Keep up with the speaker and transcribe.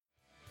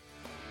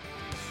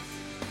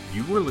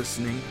You are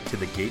listening to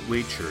the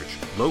Gateway Church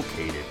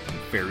located in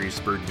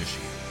Ferrysburg,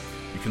 Michigan.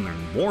 You can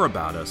learn more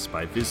about us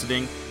by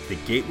visiting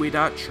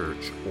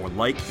thegateway.church or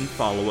like and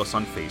follow us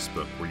on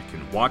Facebook, where you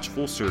can watch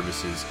full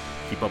services,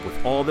 keep up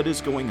with all that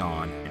is going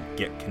on, and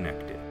get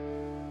connected.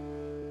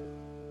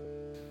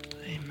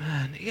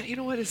 Amen. You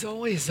know what? It's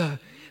always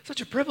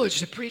such a privilege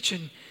to preach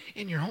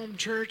in your home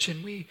church,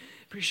 and we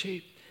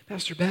appreciate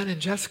Pastor Ben and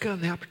Jessica,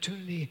 and the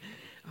opportunity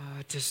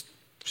to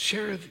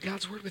share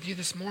God's Word with you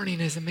this morning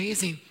is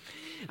amazing.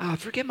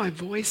 Forgive my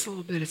voice a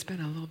little bit. It's been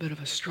a little bit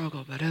of a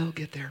struggle, but I'll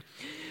get there.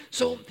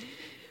 So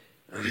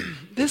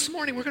this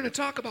morning we're going to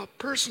talk about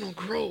personal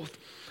growth.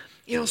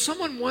 You know,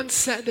 someone once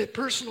said that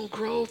personal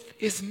growth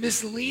is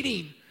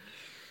misleading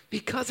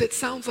because it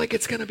sounds like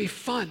it's going to be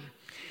fun.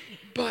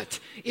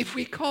 But if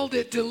we called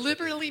it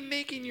deliberately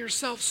making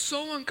yourself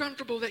so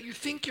uncomfortable that you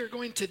think you're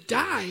going to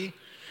die,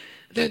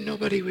 then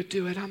nobody would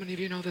do it. How many of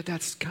you know that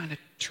that's kind of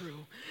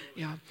true?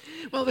 Yeah.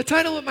 Well, the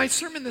title of my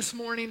sermon this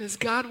morning is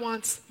God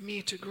Wants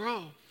Me to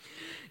Grow.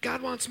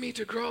 God wants me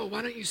to grow.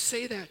 Why don't you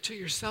say that to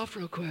yourself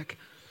real quick?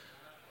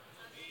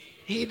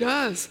 He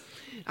does.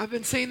 I've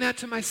been saying that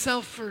to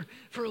myself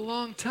for a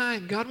long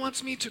time. God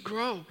wants me to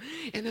grow.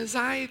 And as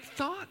I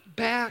thought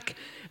back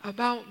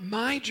about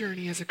my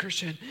journey as a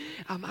Christian,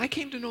 I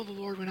came to know the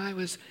Lord when I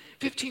was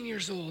 15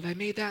 years old. I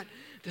made that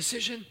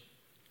decision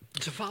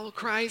to follow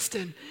Christ.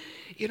 And,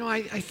 you know,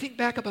 I think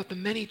back about the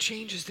many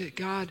changes that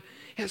God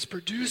has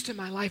produced in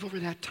my life over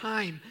that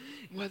time,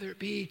 whether it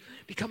be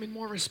becoming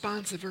more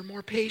responsive or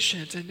more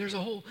patient. And there's a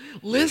whole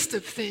list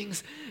of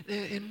things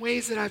in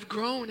ways that I've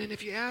grown. And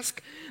if you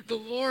ask the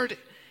Lord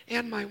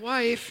and my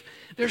wife,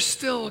 there's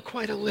still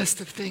quite a list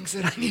of things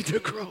that I need to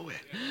grow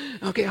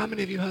in. Okay, how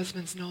many of you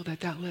husbands know that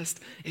that list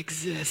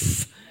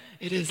exists?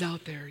 It is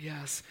out there,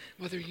 yes,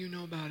 whether you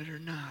know about it or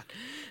not.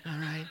 All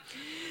right.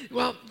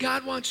 Well,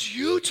 God wants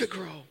you to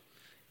grow.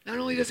 Not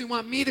only does he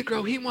want me to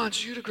grow, he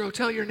wants you to grow.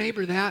 Tell your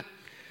neighbor that.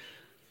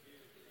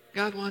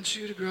 God wants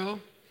you to grow.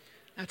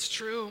 That's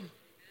true.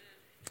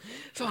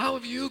 So how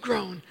have you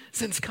grown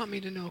since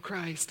coming to know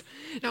Christ?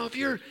 Now, if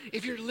you're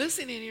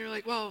listening and you're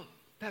like, well,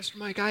 Pastor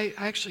Mike, I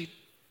actually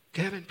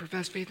haven't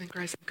professed faith in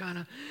Christ. I'm kind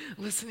of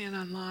listening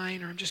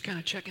online, or I'm just kind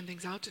of checking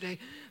things out today.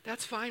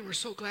 That's fine. We're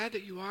so glad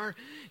that you are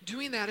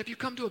doing that. If you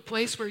come to a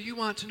place where you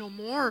want to know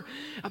more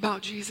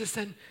about Jesus,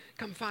 then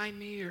come find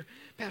me or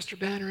Pastor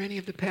Ben or any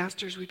of the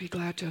pastors. We'd be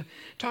glad to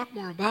talk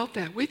more about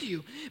that with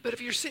you. But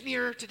if you're sitting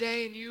here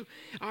today and you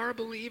are a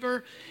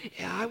believer,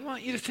 I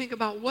want you to think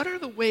about what are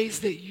the ways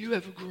that you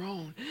have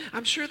grown.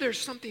 I'm sure there's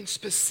something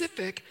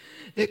specific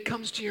that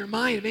comes to your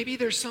mind. Maybe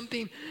there's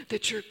something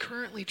that you're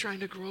currently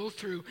trying to grow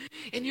through.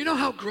 And you know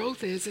how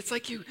growth is. It's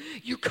like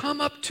you come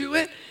up to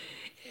it,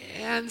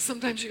 and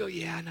sometimes you go,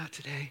 yeah, not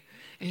today.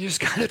 And you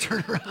just kind of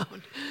turn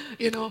around,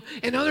 you know.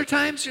 And other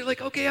times you're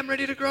like, okay, I'm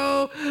ready to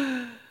grow.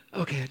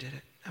 Okay, I did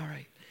it. All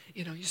right.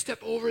 You know, you step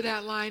over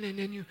that line and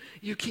then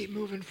you keep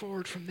moving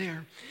forward from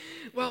there.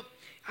 Well,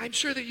 I'm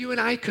sure that you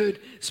and I could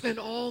spend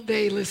all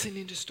day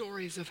listening to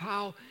stories of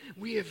how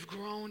we have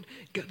grown,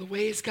 the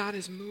ways God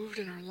has moved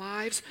in our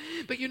lives.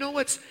 But you know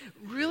what's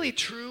really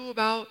true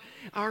about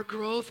our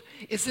growth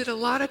is that a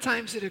lot of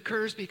times it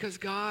occurs because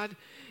God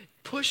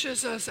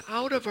pushes us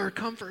out of our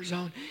comfort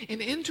zone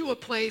and into a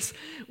place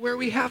where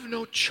we have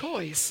no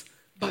choice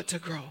but to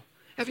grow.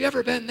 Have you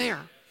ever been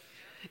there?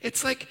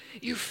 It's like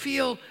you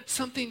feel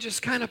something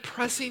just kind of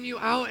pressing you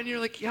out, and you're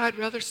like, yeah, I'd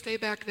rather stay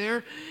back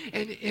there.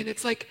 And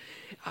it's like,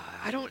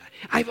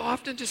 I've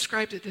often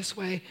described it this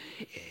way.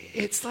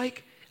 It's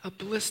like a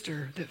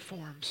blister that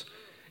forms,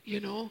 you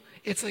know?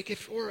 It's like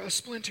or a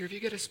splinter. If you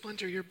get a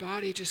splinter, your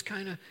body just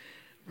kind of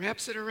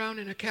wraps it around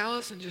in a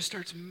callus and just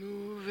starts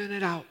moving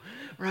it out,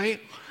 right?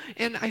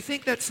 And I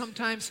think that's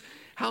sometimes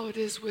how it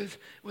is with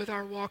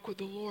our walk with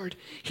the Lord.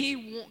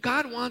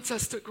 God wants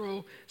us to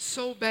grow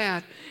so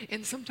bad.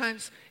 And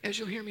sometimes, as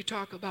you'll hear me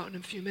talk about in a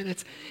few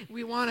minutes,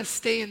 we want to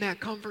stay in that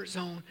comfort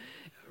zone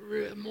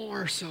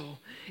more so.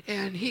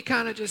 And he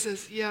kind of just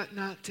says, yeah,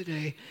 not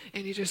today.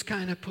 And he just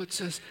kind of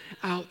puts us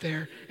out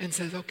there and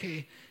says,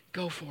 okay,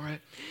 go for it.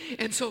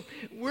 And so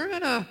we're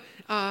going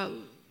to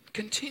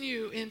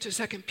continue into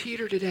 2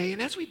 Peter today.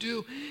 And as we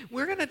do,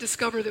 we're going to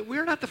discover that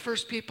we're not the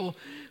first people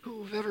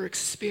who've ever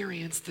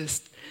experienced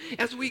this.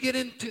 As we get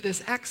into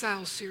this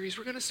Exiles series,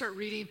 we're going to start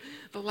reading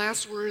the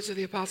last words of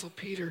the Apostle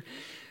Peter.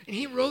 And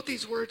he wrote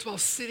these words while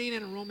sitting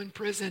in a Roman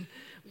prison,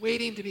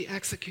 waiting to be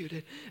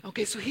executed.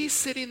 Okay, so he's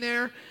sitting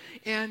there,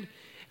 and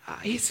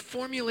he's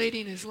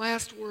formulating his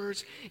last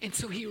words, and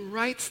so he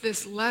writes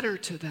this letter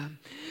to them.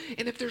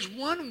 And if there's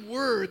one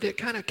word that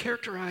kind of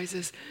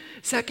characterizes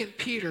 2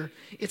 Peter,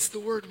 it's the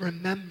word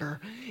remember.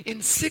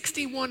 In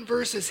 61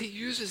 verses, he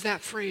uses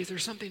that phrase, or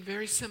something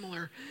very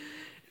similar,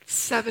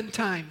 7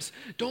 times.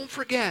 Don't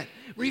forget.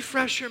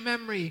 Refresh your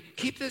memory.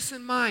 Keep this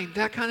in mind.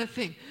 That kind of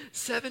thing.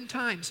 7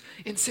 times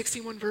in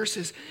 61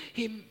 verses,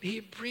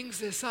 he brings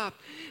this up.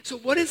 So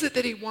what is it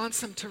that he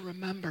wants them to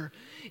remember?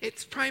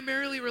 It's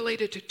primarily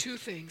related to 2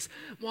 things.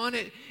 One,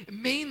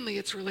 mainly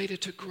it's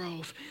related to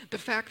growth. The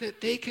fact that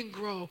they can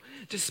grow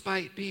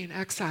despite being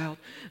exiled.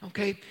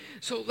 Okay?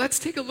 So let's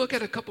take a look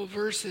at a couple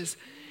verses.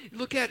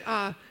 Look at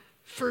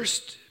 2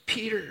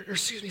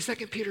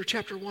 Peter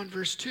chapter 1,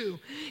 verse 2.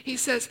 He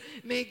says,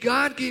 may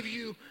God give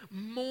you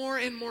more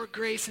and more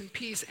grace and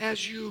peace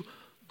as you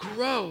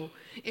grow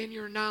in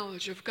your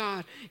knowledge of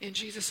God and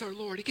Jesus our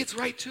Lord. He gets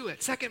right to it.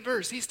 2nd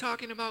verse, he's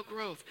talking about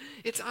growth.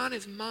 It's on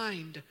his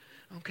mind,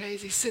 okay,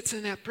 as he sits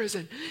in that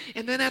prison.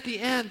 And then at the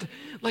end,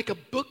 like a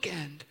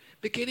bookend,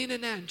 beginning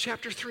and end,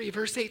 chapter 3,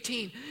 verse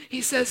 18,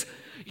 he says,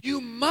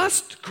 you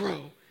must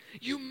grow.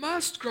 You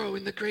must grow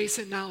in the grace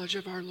and knowledge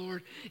of our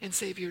Lord and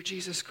Savior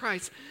Jesus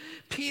Christ.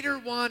 Peter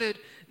wanted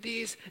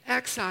these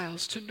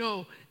exiles to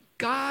know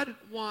God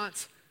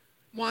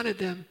wanted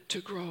them to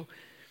grow.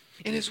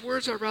 And his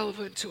words are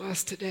relevant to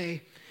us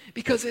today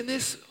because in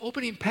this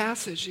opening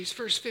passage, these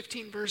first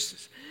 15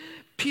 verses,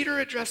 Peter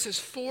addresses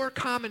 4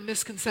 common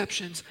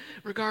misconceptions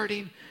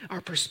regarding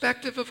our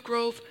perspective of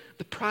growth,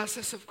 the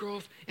process of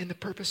growth, and the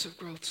purpose of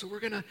growth. So we're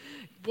going to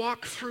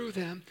walk through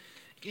them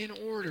in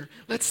order.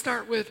 Let's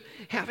start with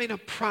having a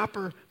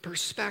proper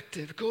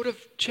perspective. Go to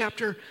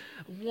chapter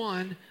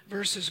 1,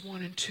 verses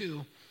 1 and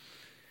 2.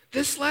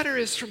 This letter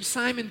is from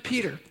Simon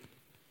Peter,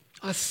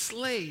 a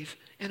slave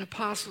and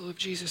apostle of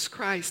Jesus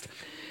Christ.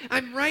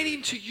 I'm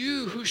writing to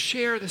you who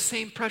share the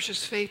same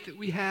precious faith that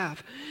we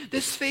have.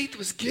 This faith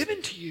was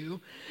given to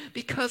you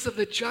because of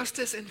the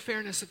justice and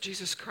fairness of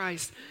Jesus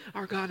Christ,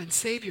 our God and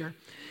Savior.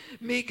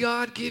 May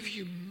God give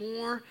you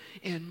more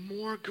and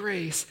more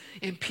grace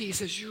and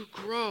peace as you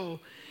grow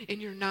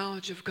in your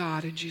knowledge of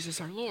God and Jesus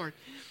our Lord.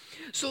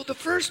 So the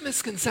first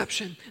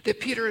misconception that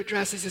Peter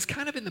addresses is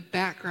kind of in the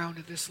background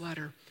of this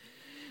letter.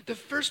 The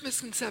first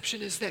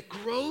misconception is that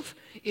growth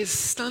is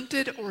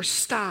stunted or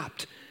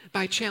stopped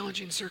by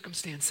challenging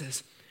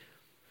circumstances.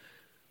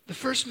 The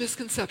first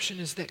misconception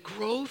is that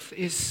growth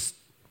is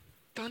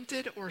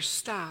stunted or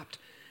stopped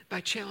by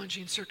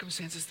challenging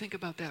circumstances. Think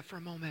about that for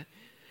a moment.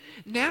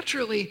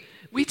 Naturally,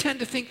 we tend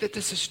to think that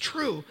this is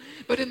true,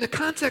 but in the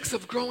context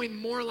of growing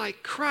more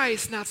like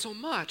Christ, not so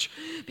much.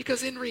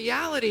 Because in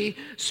reality,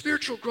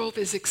 spiritual growth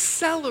is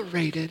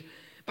accelerated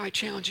by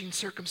challenging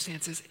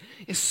circumstances,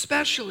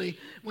 especially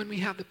when we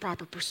have the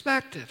proper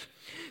perspective.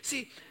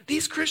 See,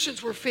 these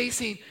Christians were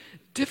facing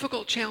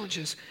difficult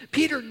challenges.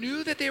 Peter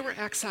knew that they were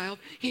exiled.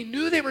 He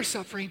knew they were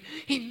suffering.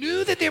 He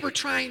knew that they were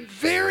trying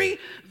very,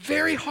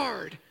 very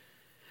hard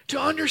to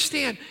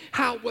understand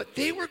how what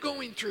they were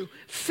going through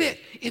fit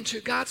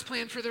into God's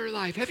plan for their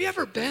life. Have you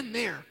ever been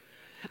there?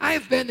 I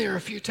have been there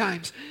a few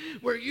times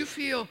where you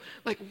feel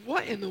like,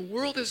 what in the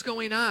world is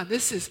going on?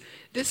 This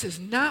is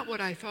not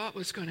what I thought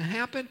was going to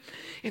happen.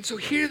 And so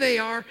here they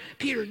are.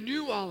 Peter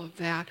knew all of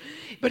that,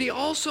 but he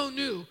also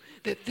knew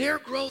that their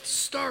growth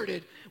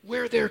started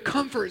where their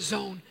comfort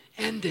zone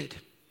ended.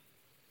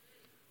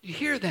 You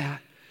hear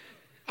that?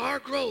 Their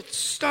growth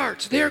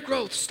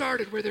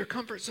started where their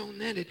comfort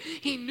zone ended.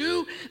 He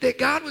knew that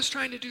God was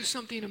trying to do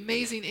something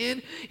amazing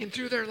in and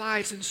through their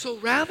lives. And so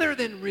rather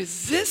than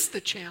resist the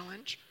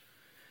challenge,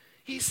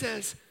 he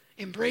says,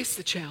 embrace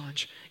the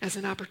challenge as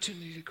an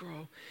opportunity to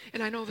grow.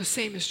 And I know the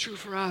same is true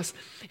for us.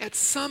 At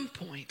some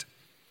point,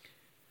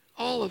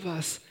 all of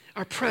us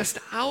are pressed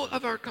out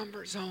of our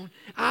comfort zone,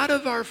 out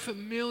of our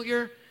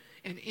familiar,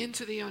 and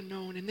into the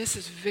unknown. And this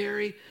is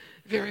very,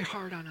 very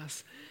hard on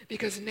us.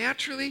 Because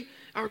naturally,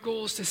 our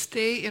goal is to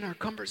stay in our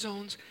comfort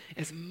zones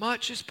as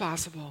much as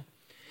possible.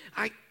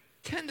 I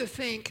tend to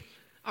think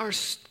our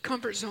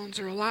comfort zones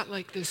are a lot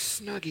like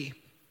this Snuggie.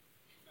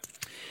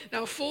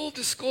 Now, full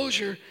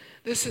disclosure,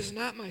 this is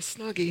not my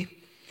Snuggie.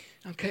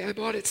 Okay, I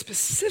bought it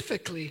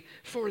specifically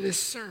for this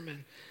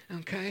sermon.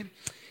 Okay,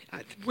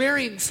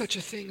 wearing such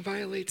a thing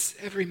violates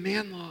every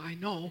man law I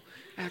know,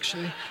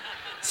 actually.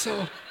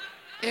 So,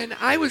 and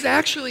I was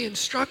actually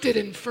instructed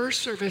in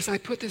first service, I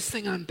put this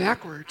thing on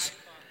backwards.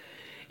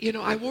 You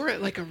know, I wore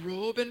it like a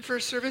robe in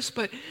first service,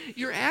 but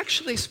you're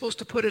actually supposed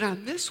to put it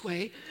on this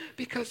way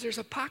because there's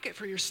a pocket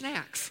for your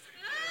snacks.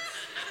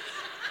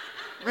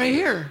 Right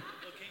here.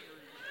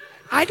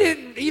 I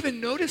didn't even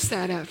notice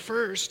that at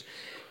first,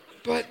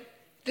 but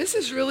this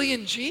is really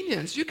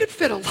ingenious. You could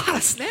fit a lot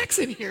of snacks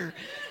in here.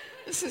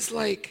 This is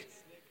like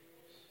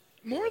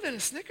more than a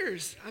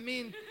Snickers. I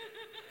mean,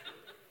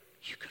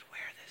 you could wear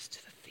this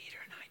to the theater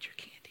and hide your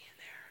candy in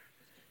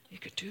there. You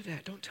could do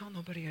that. Don't tell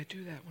nobody I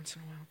do that once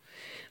in a while.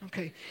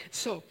 Okay,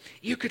 so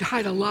you could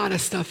hide a lot of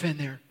stuff in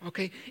there,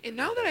 okay? And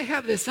now that I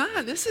have this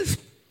on, this is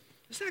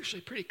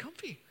actually pretty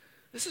comfy.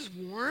 This is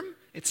warm.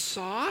 It's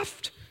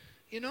soft,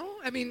 you know?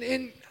 I mean,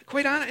 and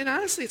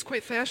honestly, it's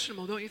quite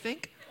fashionable, don't you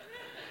think?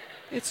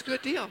 It's a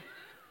good deal.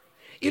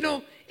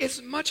 As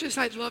much as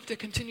I'd love to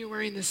continue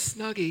wearing this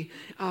Snuggie,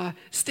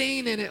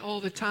 staying in it all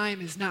the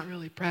time is not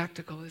really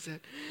practical, is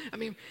it? I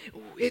mean,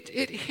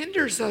 it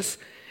hinders us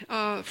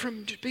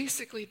from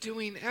basically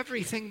doing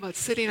everything but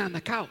sitting on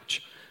the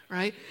couch,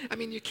 right? I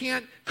mean, you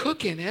can't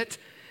cook in it.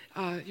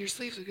 Your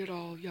sleeves will get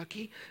all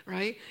yucky,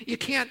 right? You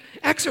can't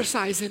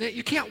exercise in it.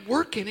 You can't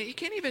work in it. You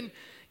can't even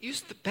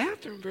use the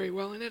bathroom very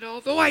well in it,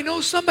 although I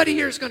know somebody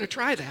here is going to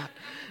try that,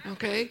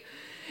 okay?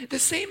 The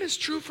same is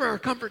true for our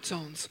comfort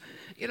zones.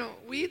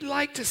 We'd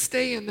like to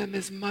stay in them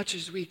as much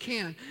as we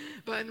can,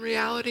 but in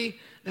reality,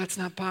 that's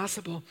not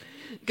possible.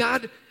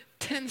 God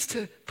tends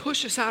to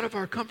push us out of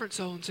our comfort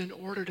zones in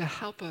order to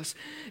help us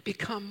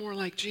become more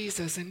like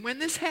Jesus. And when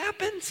this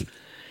happens,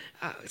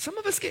 some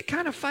of us get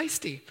kind of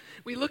feisty.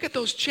 We look at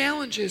those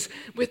challenges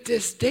with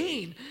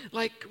disdain,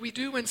 like we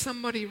do when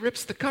somebody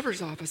rips the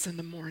covers off us in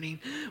the morning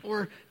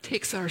or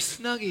takes our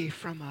Snuggie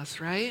from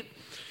us, right?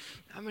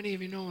 How many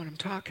of you know what I'm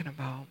talking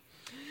about?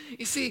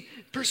 You see,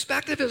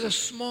 perspective is a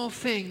small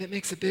thing that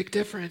makes a big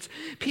difference.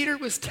 Peter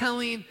was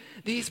telling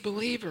these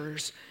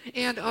believers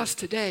and us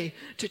today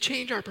to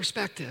change our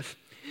perspective,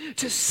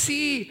 to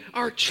see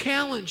our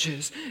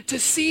challenges, to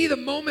see the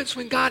moments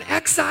when God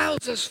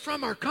exiles us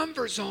from our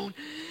comfort zone,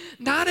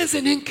 not as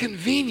an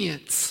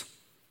inconvenience,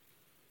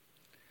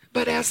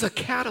 but as a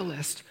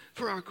catalyst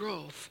for our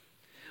growth.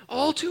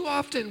 All too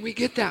often we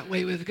get that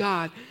way with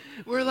God.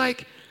 We're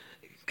like,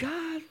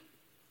 God,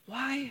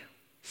 why?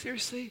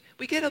 Seriously?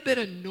 We get a bit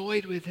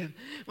annoyed with him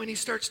when he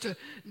starts to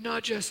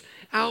nudge us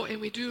out,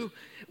 and we do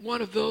one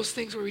of those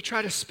things where we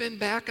try to spin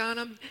back on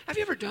him. Have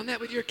you ever done that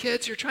with your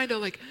kids? You're trying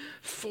to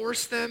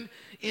force them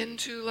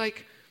into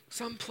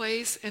some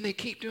place, and they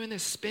keep doing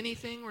this spinny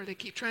thing where they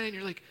keep trying, and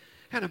you're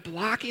kind of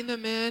blocking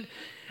them in.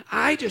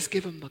 I just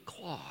give them the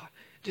claw.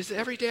 Does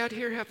every dad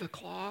here have the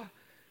claw?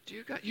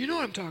 You know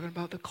what I'm talking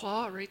about, the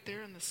claw right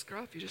there in the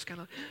scruff. You just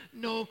kind of,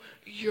 no,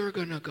 you're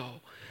going to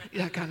go.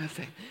 That kind of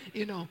thing.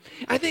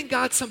 I think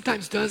God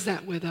sometimes does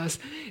that with us.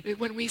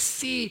 When we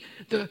see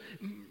the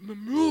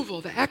removal,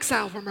 the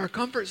exile from our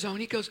comfort zone,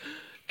 he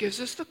gives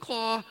us the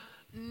claw,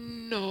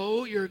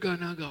 no, you're going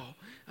to go.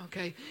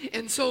 Okay?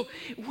 And so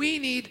we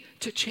need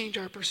to change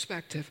our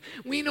perspective.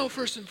 We know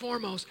first and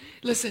foremost,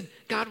 listen,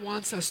 God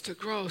wants us to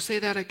grow. Say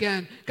that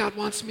again. God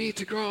wants me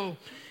to grow.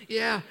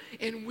 Yeah,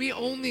 and we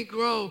only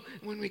grow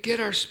when we get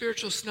our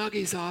spiritual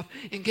Snuggies off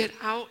and get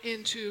out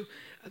into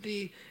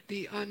the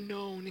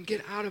unknown and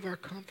get out of our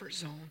comfort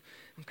zone,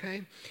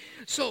 okay?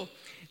 So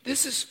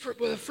this is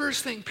the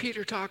first thing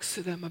Peter talks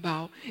to them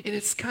about, and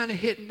it's kind of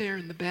hidden there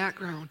in the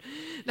background.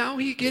 Now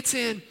he gets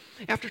in,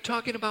 after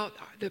talking about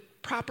the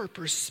proper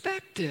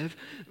perspective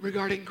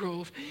regarding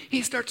growth,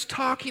 he starts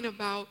talking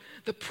about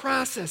the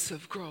process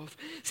of growth.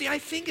 See, I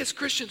think as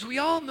Christians, we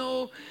all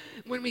know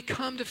when we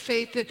come to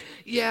faith that,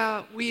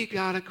 yeah, we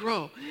got to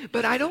grow.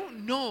 But I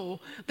don't know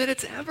that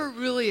it's ever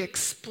really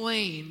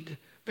explained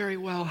very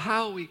well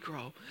how we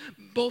grow,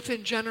 both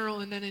in general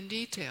and then in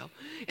detail.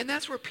 And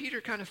that's where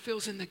Peter kind of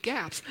fills in the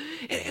gaps.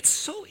 It's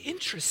so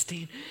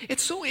interesting.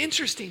 It's so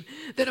interesting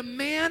that a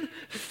man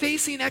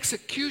facing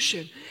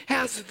execution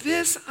has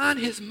this on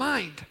his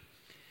mind.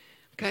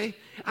 Okay?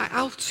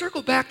 I'll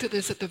circle back to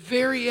this at the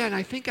very end.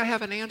 I think I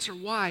have an answer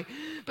why.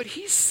 But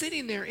he's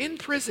sitting there in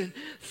prison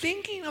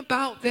thinking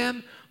about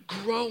them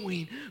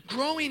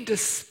growing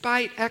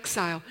despite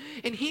exile.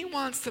 And he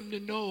wants them to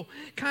know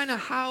kind of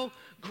how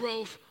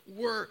growth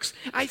works.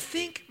 I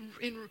think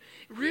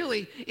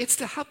really it's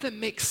to help them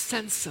make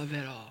sense of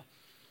it all.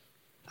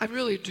 I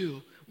really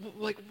do.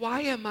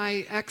 Why am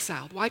I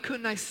exiled? Why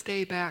couldn't I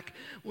stay back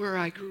where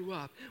I grew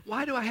up?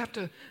 Why do I have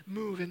to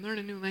move and learn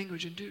a new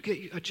language and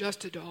get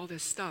adjusted to all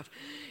this stuff?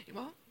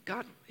 Well,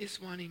 God is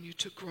wanting you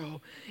to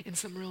grow in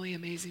some really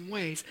amazing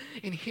ways.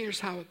 And here's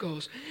how it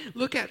goes.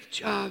 Look at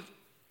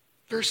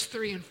verse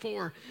 3 and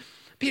 4.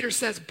 Peter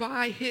says,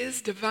 by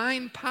his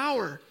divine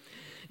power,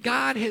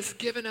 God has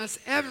given us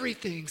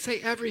everything. Say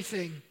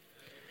everything.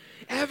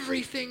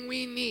 Everything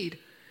we need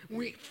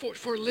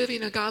for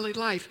living a godly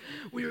life.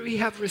 We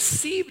have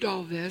received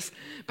all this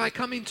by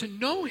coming to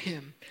know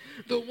him,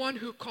 the one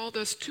who called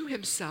us to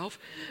himself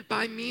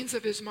by means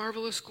of his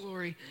marvelous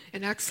glory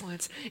and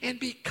excellence. And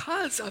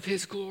because of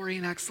his glory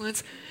and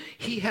excellence,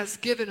 he has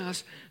given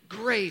us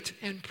great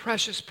and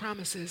precious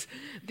promises.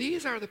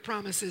 These are the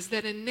promises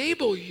that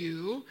enable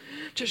you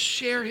to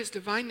share his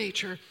divine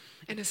nature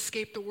and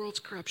escape the world's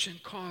corruption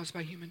caused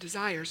by human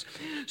desires.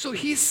 So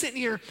he's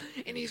sitting here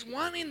and he's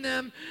wanting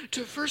them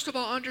to first of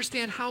all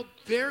understand how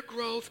their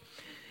growth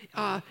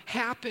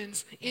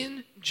happens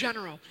in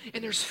general.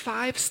 And there's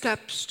 5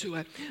 steps to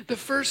it. The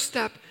first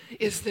step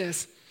is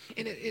this.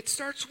 And it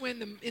starts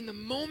in the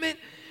moment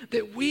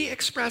that we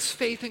express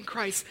faith in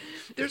Christ.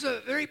 There's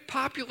a very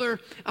popular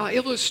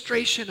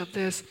illustration of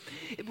this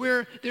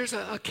where there's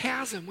a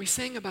chasm. We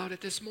sang about it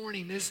this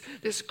morning,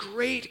 this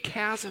great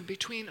chasm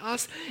between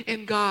us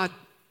and God.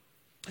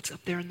 It's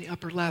up there in the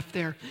upper left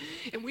there.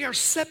 And we are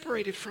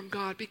separated from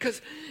God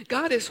because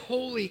God is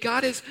holy.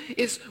 God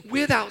is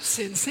without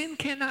sin. Sin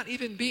cannot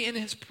even be in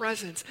his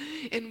presence.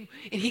 And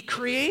he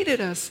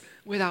created us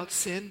without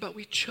sin, but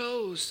we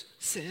chose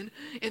sin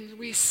and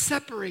we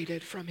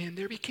separated from him.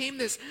 There became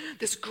this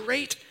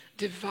great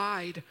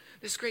divide,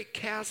 this great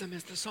chasm,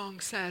 as the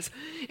song says.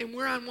 And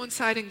we're on one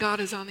side and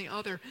God is on the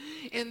other.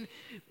 And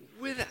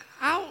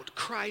without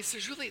Christ,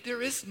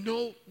 there is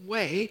no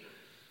way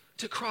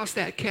to cross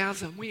that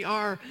chasm. We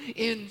are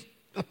in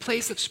a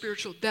place of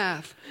spiritual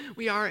death.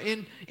 We are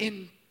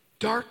in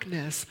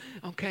darkness,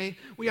 okay?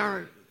 We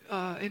are,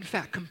 in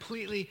fact,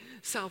 completely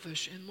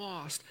selfish and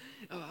lost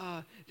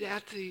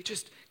at the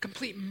just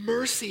complete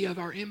mercy of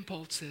our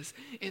impulses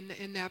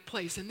in that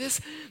place. And this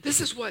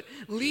is what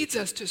leads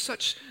us to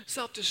such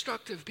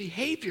self-destructive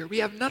behavior. We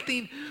have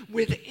nothing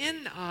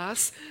within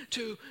us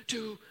to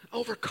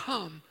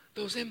overcome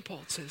those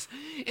impulses.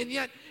 And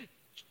yet,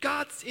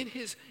 God's in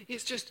his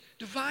just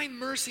divine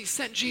mercy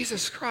sent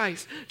Jesus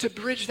Christ to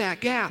bridge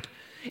that gap.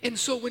 And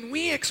so when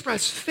we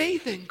express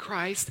faith in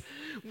Christ,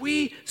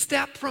 we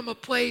step from a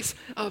place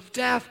of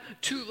death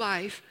to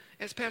life.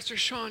 As Pastor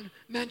Sean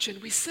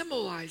mentioned, we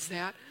symbolize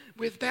that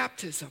with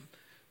baptism,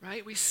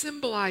 right? We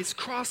symbolize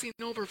crossing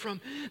over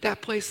from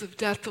that place of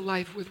death to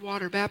life with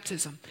water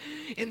baptism.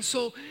 And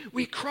so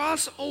we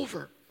cross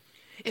over,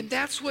 and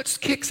that's what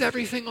kicks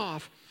everything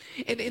off.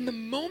 And in the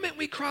moment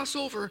we cross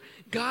over,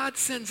 God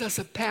sends us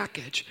a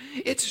package.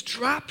 It's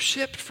drop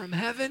shipped from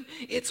heaven.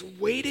 It's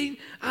waiting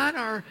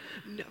on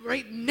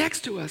right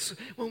next to us.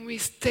 When we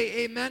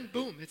say amen,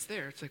 boom, it's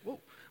there. It's like, whoa,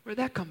 where'd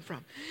that come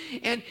from?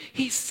 And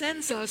he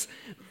sends us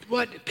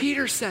what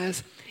Peter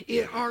says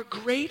are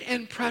great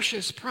and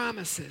precious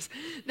promises.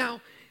 Now,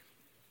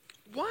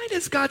 why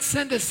does God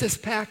send us this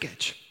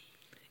package?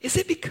 Is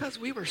it because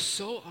we were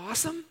so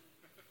awesome?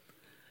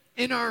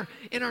 In our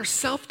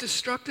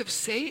self-destructive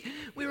state,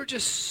 we were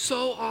just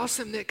so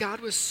awesome that God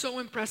was so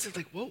impressed. It's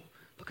like, whoa,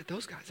 look at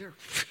those guys.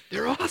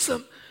 They're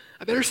awesome.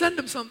 I better send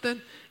them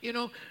something.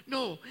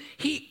 No.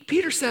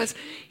 Peter says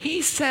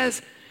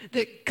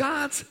that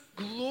God's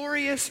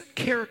glorious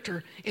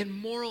character and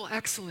moral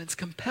excellence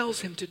compels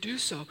him to do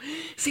so.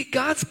 See,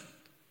 God's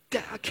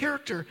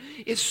character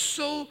is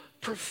so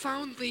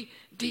profoundly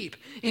deep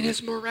and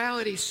his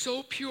morality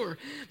so pure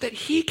that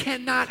he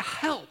cannot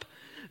help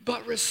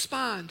but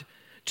respond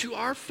to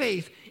our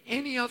faith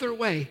any other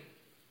way.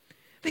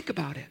 Think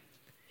about it.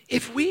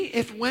 If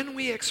when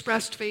we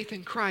expressed faith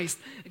in Christ,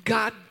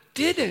 God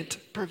didn't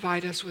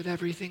provide us with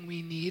everything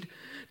we need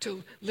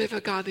to live a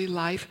godly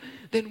life,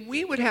 then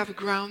we would have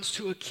grounds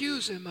to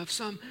accuse him of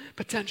some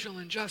potential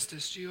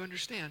injustice. Do you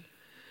understand?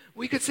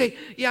 We could say,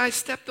 yeah, I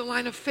stepped the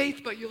line of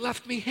faith, but you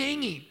left me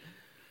hanging.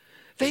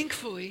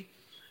 Thankfully,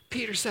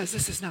 Peter says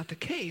this is not the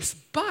case.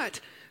 But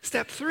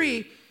step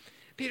 3,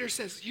 Peter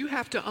says you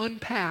have to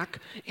unpack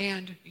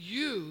and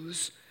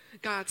use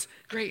God's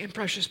great and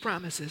precious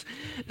promises.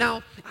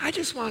 Now, I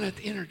just want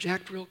to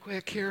interject real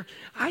quick here.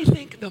 I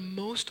think the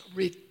most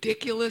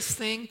ridiculous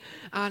thing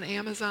on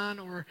Amazon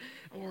or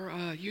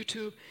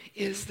YouTube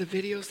is the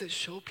videos that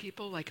show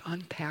people like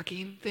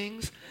unpacking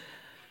things.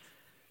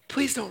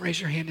 Please don't raise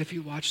your hand if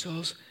you watch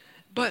those,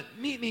 but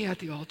meet me at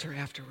the altar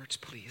afterwards,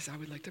 please. I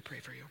would like to pray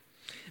for you.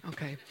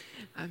 Okay,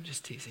 I'm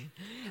just teasing.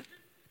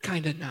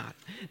 Kind of not,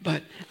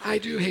 but I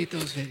do hate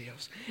those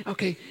videos.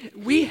 Okay,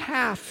 we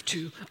have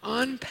to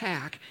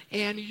unpack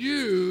and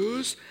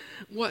use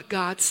what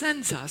God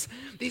sends us,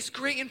 these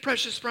great and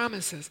precious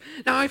promises.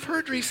 Now, I've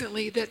heard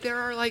recently that there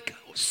are like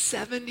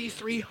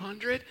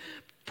 7,300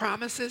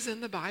 promises in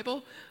the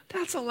Bible.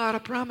 That's a lot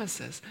of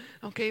promises.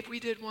 Okay, if we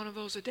did one of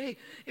those a day,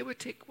 it would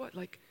take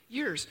like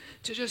years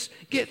to just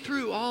get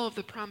through all of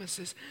the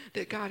promises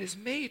that God has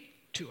made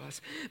to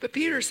us. But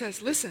Peter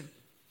says, listen,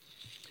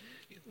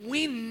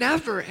 we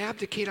never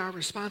abdicate our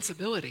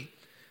responsibility,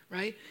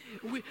 right?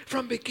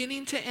 From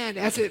beginning to end,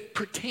 as it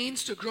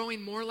pertains to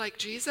growing more like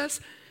Jesus,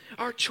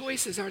 our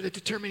choices are the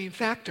determining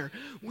factor.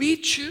 We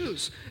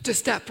choose to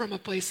step from a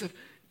place of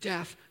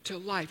death to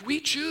life. We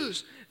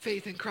choose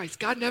faith in Christ.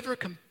 God never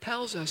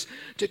compels us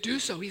to do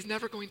so. He's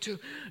never going to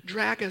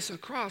drag us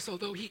across,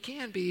 although he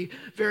can be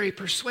very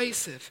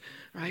persuasive,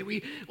 right?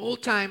 We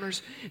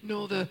old-timers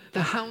know the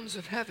hounds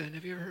of heaven.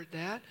 Have you ever heard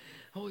that?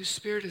 Holy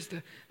Spirit is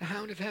the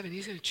hound of heaven.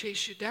 He's going to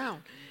chase you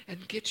down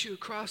and get you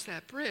across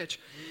that bridge.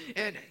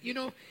 And,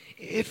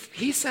 if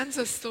he sends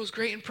us those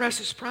great and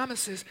precious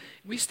promises,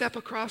 we step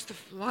across the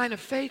line of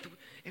faith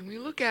and we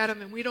look at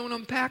them and we don't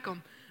unpack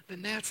them,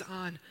 then that's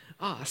on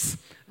us,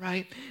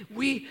 right?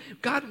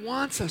 God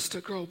wants us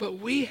to grow, but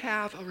we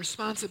have a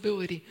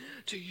responsibility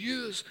to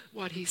use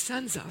what he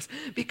sends us,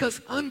 because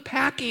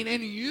unpacking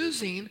and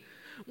using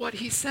what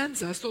he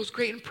sends us, those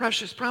great and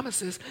precious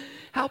promises,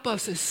 help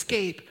us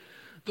escape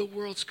the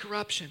world's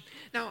corruption.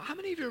 Now, how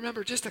many of you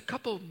remember just a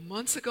couple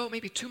months ago,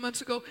 maybe 2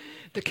 months ago,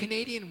 the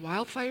Canadian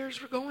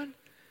wildfires were going?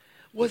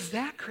 Was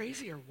that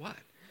crazy or what?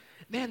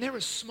 man, there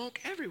was smoke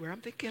everywhere.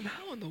 I'm thinking,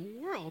 how in the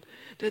world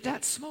did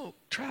that smoke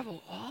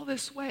travel all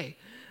this way?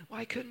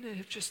 Why couldn't it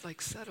have just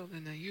like settled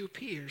in a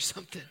UP or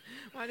something?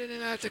 Why didn't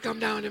it have to come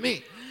down to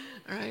me?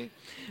 All right?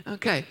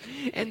 Okay.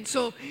 And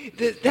so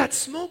that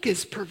smoke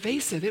is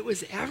pervasive. It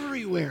was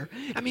everywhere.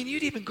 I mean,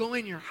 you'd even go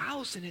in your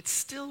house and it's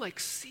still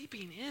like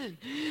seeping in.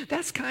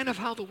 That's kind of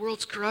how the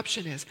world's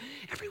corruption is.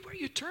 Everywhere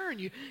you turn,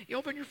 you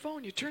open your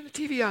phone, you turn the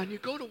TV on, you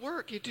go to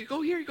work, you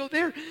go here, you go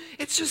there.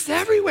 It's just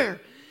everywhere.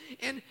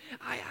 And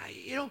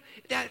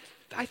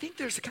I think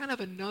there's kind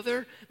of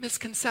another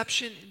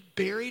misconception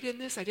buried in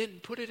this. I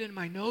didn't put it in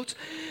my notes,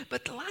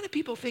 but a lot of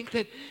people think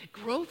that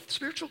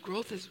spiritual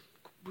growth is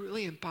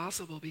really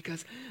impossible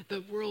because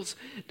the world's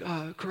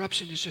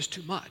corruption is just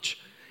too much.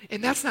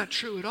 And that's not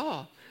true at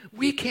all.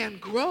 We can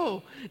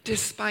grow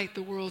despite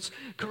the world's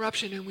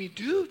corruption, and we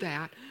do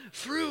that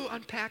through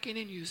unpacking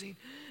and using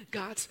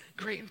God's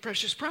great and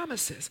precious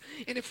promises.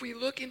 And if we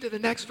look into the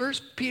next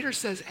verse, Peter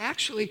says,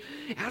 actually,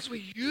 as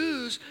we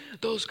use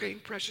those great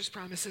and precious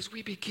promises,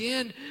 we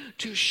begin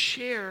to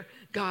share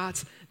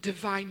God's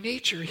divine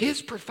nature.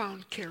 His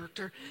profound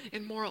character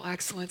and moral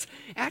excellence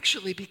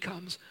actually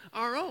becomes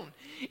our own.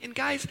 And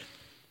guys,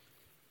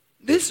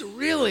 this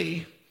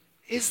really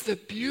is the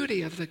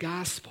beauty of the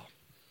gospel.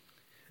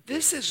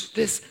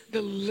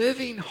 The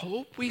living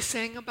hope we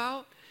sang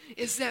about,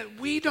 is that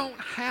we don't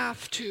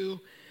have to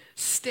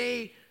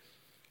stay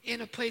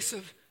in a place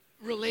of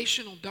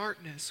relational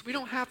darkness. We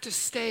don't have to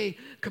stay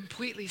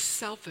completely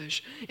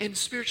selfish and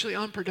spiritually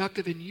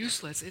unproductive and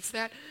useless. It's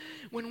that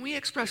when we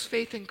express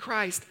faith in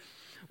Christ,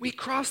 we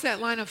cross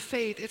that line of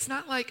faith. It's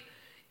not like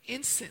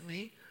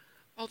instantly,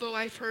 although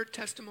I've heard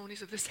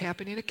testimonies of this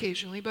happening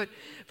occasionally, but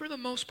for the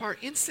most part,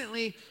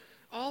 instantly,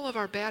 all of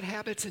our bad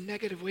habits and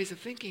negative ways of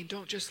thinking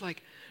don't just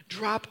like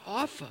drop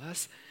off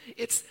us.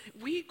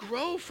 We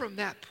grow from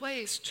that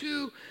place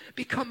to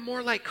become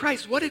more like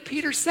Christ. What did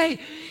Peter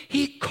say?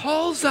 He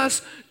calls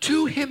us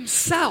to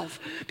himself,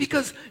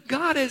 because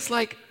God is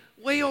like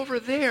way over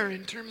there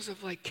in terms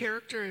of like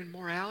character and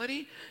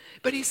morality.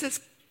 But he says,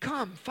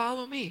 come,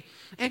 follow me.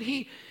 And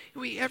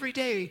we every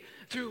day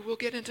we'll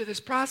get into this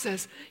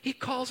process, he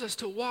calls us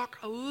to walk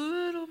a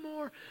little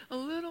more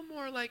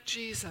like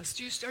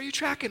Jesus. Are you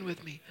tracking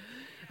with me?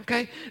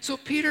 Okay, so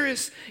Peter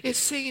is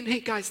saying,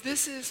 hey guys,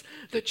 this is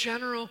the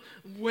general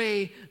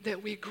way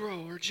that we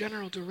grow, or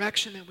general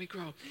direction that we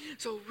grow.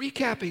 So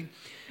recapping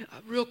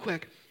real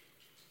quick.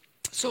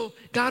 So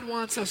God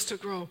wants us to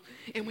grow,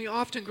 and we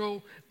often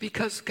grow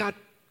because God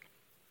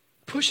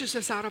pushes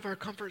us out of our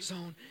comfort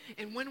zone.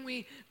 And when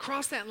we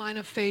cross that line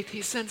of faith,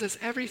 he sends us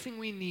everything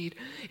we need.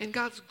 And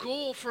God's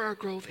goal for our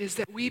growth is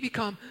that we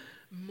become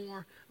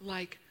more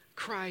like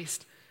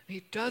Christ. And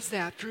he does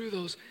that through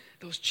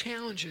those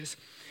challenges.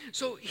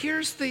 So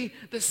here's the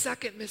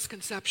second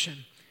misconception.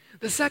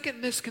 The second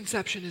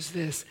misconception is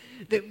this,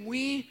 that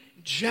we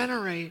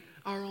generate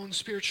our own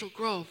spiritual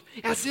growth,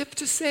 as if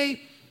to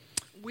say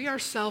we are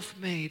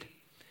self-made.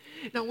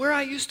 Now, where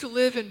I used to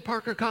live in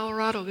Parker,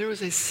 Colorado, there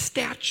was a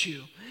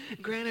statue.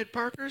 Granted,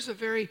 Parker's a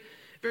very,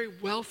 very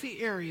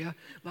wealthy area.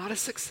 A lot of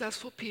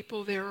successful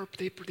people there.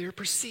 They're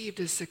perceived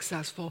as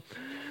successful.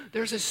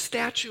 There's a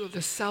statue of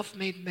the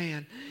self-made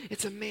man.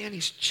 It's a man,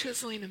 he's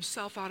chiseling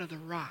himself out of the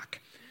rock.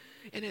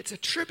 And it's a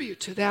tribute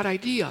to that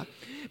idea,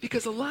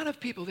 because a lot of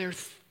people there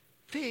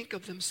think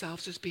of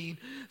themselves as being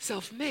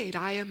self-made.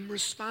 I am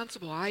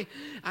responsible.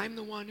 I'm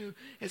the one who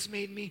has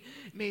made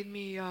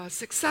me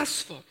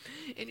successful.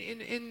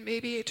 And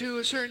maybe to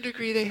a certain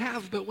degree they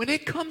have. But when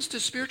it comes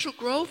to spiritual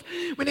growth,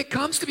 when it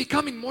comes to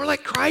becoming more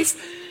like Christ,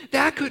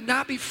 that could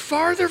not be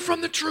farther from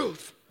the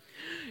truth.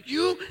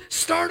 You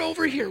start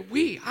over here.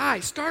 I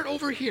start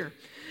over here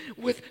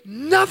with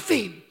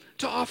nothing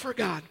to offer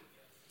God.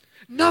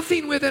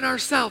 Nothing within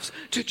ourselves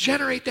to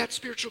generate that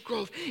spiritual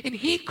growth. And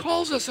he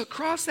calls us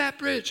across that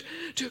bridge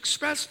to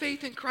express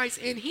faith in Christ.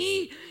 And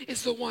he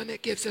is the one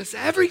that gives us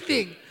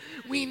everything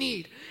we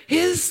need.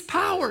 His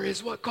power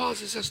is what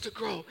causes us to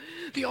grow.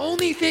 The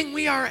only thing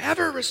we are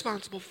ever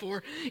responsible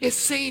for is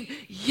saying,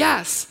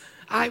 yes,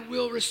 I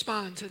will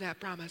respond to that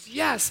promise.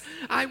 Yes,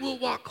 I will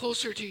walk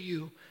closer to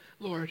you,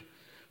 Lord.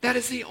 That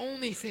is the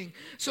only thing.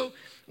 So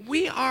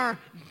we are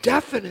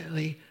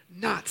definitely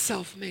not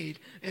self-made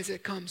as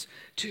it comes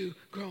to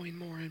growing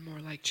more and more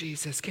like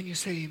Jesus. Can you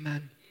say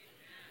amen?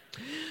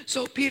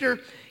 So Peter,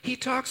 he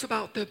talks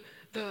about the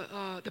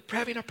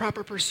having a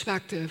proper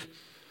perspective.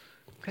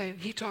 Okay,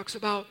 he talks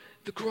about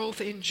the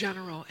growth in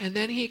general, and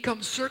then he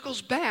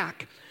circles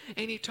back,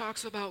 and he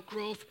talks about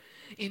growth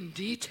in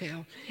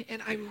detail.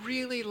 And I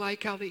really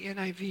like how the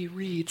NIV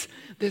reads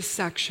this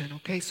section.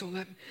 Okay, so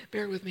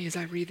bear with me as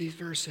I read these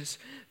verses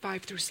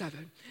 5 through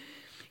 7.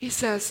 He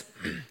says,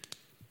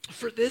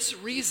 For this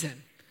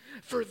reason,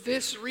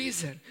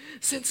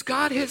 since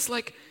God has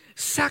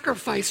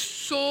sacrificed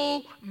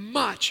so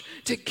much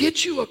to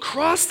get you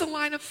across the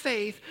line of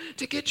faith,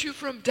 to get you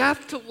from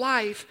death to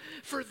life,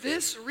 for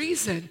this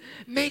reason,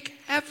 make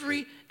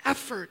every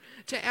effort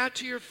to add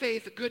to your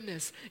faith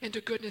goodness, and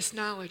to goodness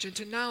knowledge, and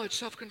to knowledge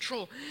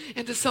self-control,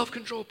 and to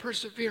self-control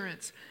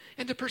perseverance,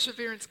 and to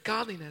perseverance,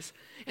 godliness,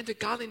 and to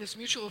godliness,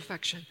 mutual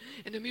affection,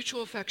 and to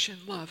mutual affection,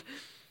 love.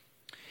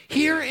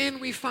 Herein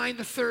we find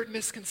the third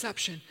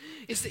misconception,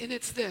 and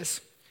it's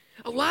this.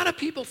 A lot of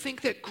people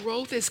think that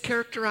growth is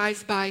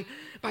characterized by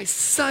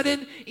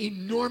sudden,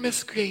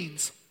 enormous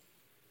gains.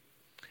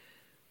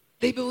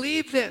 They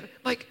believe that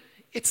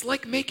it's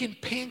like making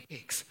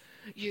pancakes.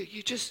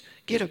 You just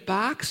get a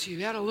box,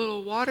 you add a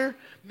little water,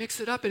 mix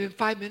it up, and in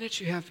 5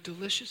 minutes you have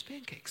delicious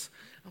pancakes.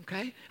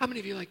 Okay? How many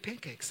of you like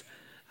pancakes?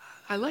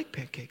 I like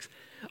pancakes.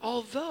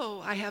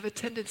 Although I have a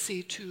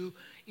tendency to,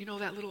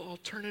 that little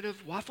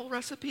alternative waffle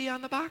recipe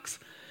on the box?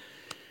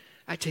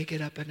 I take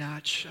it up a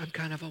notch. I'm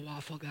kind of a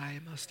waffle guy,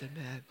 I must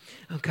admit.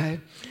 Okay?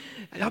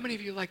 And how many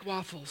of you like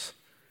waffles?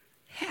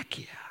 Heck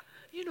yeah.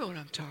 You know what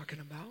I'm talking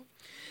about.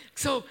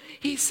 So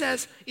he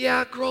says,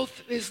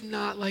 growth is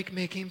not like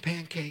making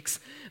pancakes,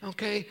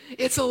 okay?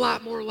 It's a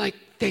lot more like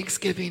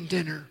Thanksgiving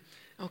dinner,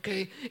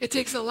 okay? It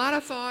takes a lot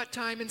of thought,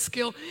 time, and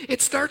skill.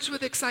 It starts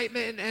with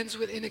excitement and ends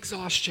with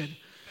exhaustion,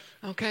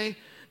 okay?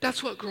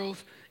 That's what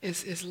growth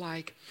is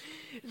like.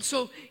 And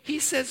so he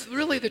says,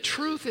 really, the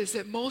truth is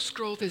that most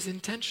growth is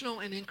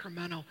intentional and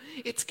incremental.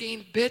 It's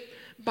gained bit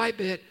by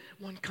bit,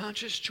 one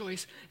conscious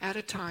choice at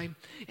a time.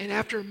 And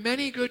after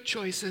many good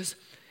choices,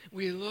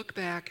 we look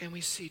back and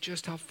we see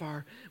just how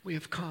far we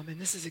have come.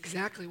 And this is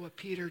exactly what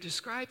Peter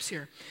describes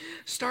here.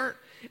 Start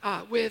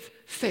with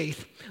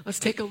faith. Let's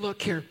take a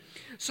look here.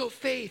 So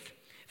faith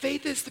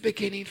is the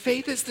beginning.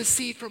 Faith is the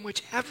seed from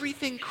which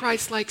everything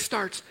Christ-like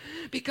starts.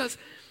 Because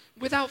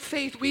without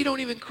faith, we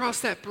don't even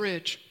cross that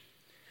bridge.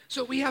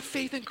 So we have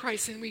faith in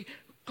Christ and we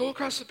go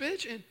across the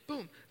bridge and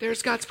boom,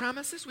 there's God's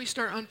promises. We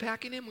start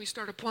unpacking them. We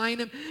start applying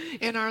them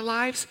in our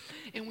lives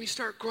and we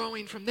start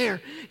growing from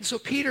there. And so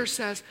Peter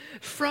says,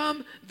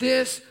 from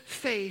this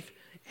faith,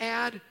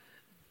 add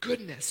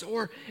goodness.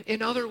 Or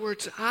in other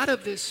words, out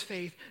of this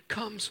faith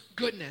comes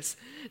goodness.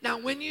 Now,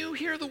 when you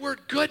hear the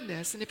word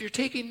goodness, and if you're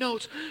taking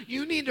notes,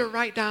 you need to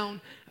write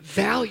down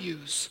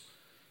values.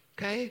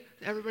 Okay?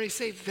 Everybody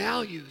say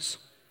values.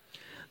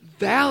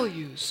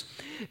 Values.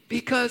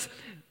 Because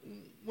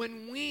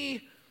when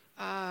we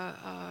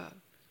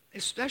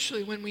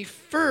especially when we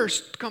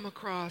first come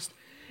across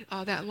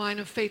that line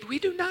of faith, we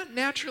do not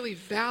naturally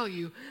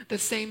value the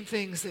same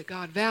things that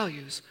God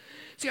values.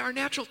 See, our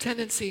natural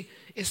tendency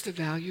is to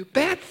value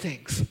bad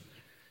things,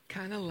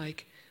 kind of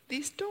like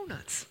these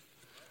donuts.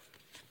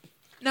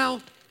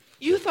 Now,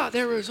 you thought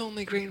there was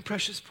only great and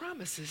precious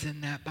promises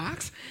in that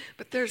box,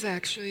 but there's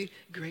actually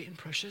great and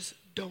precious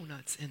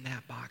donuts in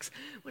that box.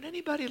 Would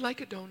anybody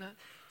like a donut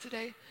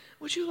today?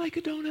 Would you like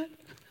a donut?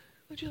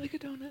 Would you like a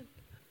donut?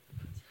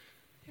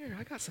 Here,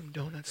 I got some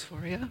donuts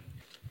for you.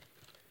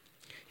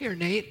 Here,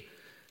 Nate,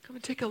 come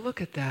and take a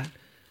look at that.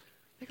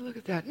 Take a look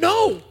at that.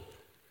 No!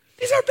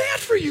 These are bad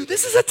for you.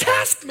 This is a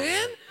test,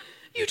 man.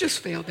 You just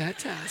failed that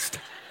test.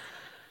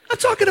 I'm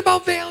talking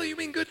about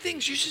valuing good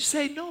things. You should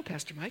say, no,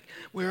 Pastor Mike,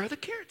 where are the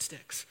carrot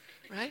sticks?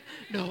 Right?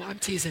 No, I'm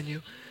teasing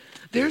you.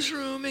 There's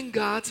room in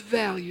God's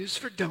values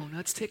for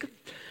donuts.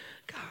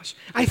 Gosh,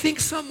 I think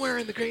somewhere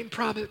in the great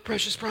and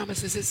precious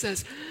promises it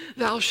says,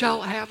 thou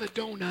shalt have a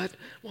donut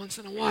once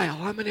in a while.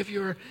 How many of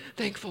you are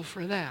thankful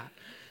for that?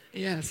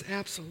 Yes,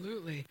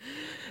 absolutely.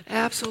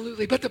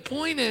 Absolutely. But the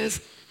point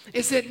is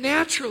that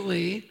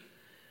naturally,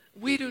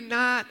 we do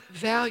not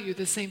value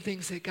the same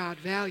things that God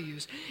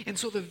values. And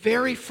so the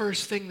very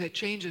first thing that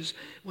changes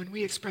when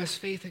we express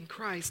faith in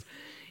Christ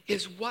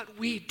is what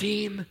we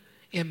deem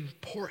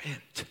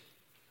important.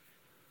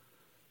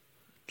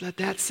 Let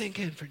that sink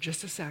in for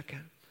just a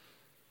second.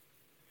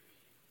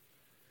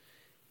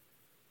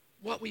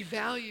 What we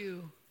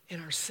value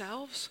in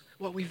ourselves,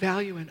 what we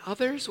value in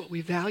others, what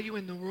we value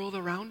in the world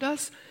around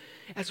us,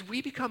 as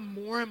we become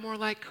more and more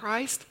like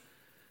Christ,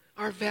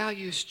 our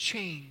values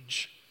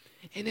change.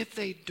 And if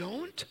they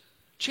don't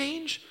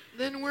change,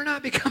 then we're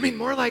not becoming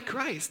more like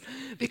Christ,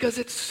 because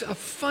it's a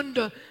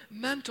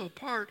fundamental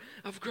part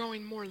of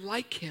growing more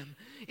like him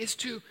is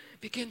to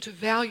begin to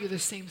value the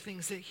same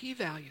things that he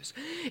values.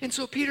 And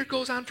so Peter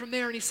goes on from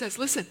there and he says,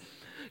 listen,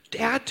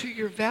 add to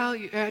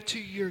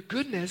your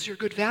goodness, your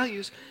good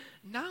values,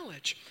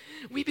 knowledge.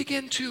 We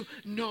begin to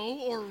know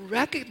or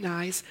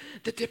recognize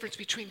the difference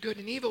between good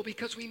and evil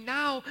because we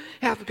now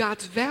have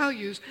God's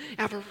values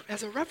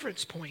as a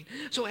reference point.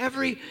 So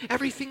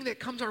everything that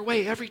comes our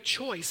way, every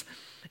choice,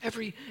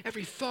 every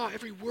thought,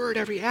 every word,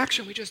 every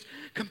action, we just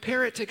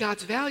compare it to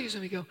God's values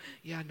and we go,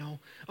 yeah, no,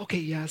 okay,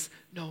 yes,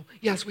 no,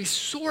 yes. We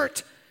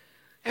sort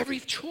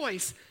every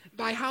choice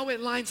by how it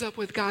lines up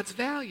with God's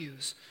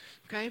values,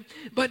 okay?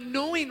 But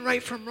knowing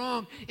right from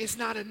wrong is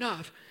not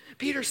enough.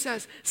 Peter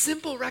says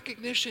simple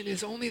recognition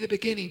is only the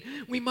beginning.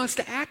 We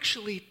must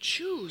actually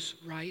choose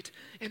right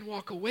and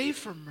walk away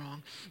from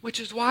wrong,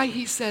 which is why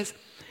he says,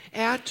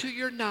 add to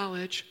your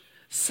knowledge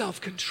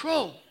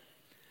self-control.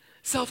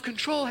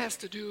 Self-control has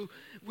to do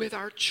with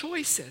our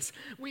choices.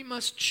 We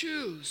must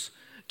choose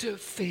to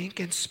think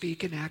and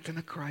speak and act in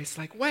a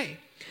Christ-like way.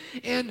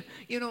 And,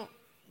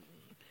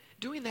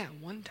 doing that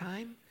one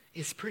time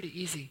is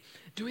pretty easy.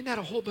 Doing that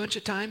a whole bunch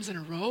of times in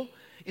a row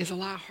is a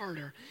lot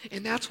harder.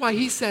 And that's why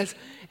he says,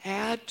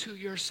 add to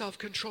your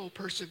self-control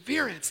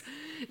perseverance.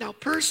 Now,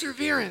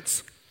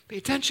 perseverance, pay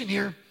attention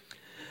here,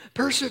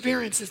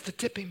 perseverance is the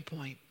tipping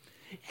point.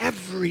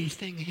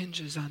 Everything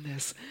hinges on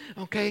this,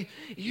 okay?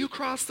 You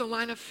cross the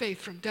line of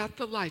faith from death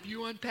to life.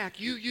 You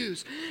unpack, you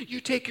use, you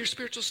take your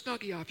spiritual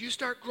snuggie off. You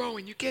start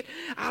growing. You get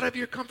out of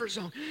your comfort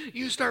zone.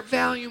 You start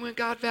valuing what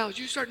God values.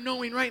 You start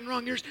knowing right and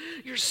wrong.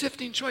 You're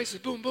sifting choices.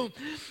 Boom, boom.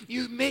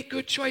 You make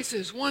good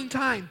choices one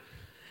time.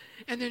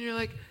 And then you're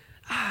like,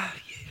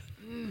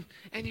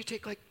 and you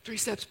take like 3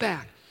 steps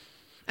back.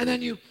 And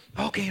then you,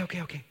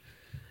 okay.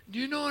 Do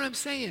you know what I'm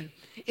saying?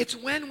 It's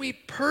when we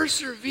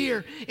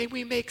persevere and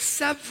we make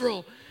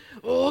several,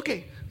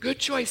 good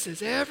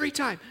choices every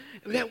time,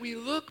 that we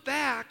look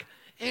back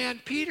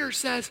and Peter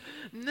says,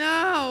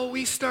 now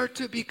we start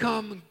to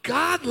become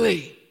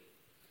godly.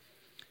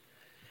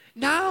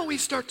 Now we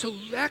start to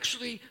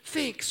actually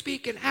think,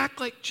 speak, and act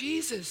like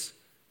Jesus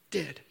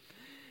did.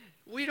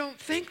 We don't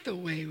think the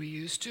way we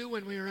used to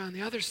when we were on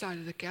the other side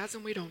of the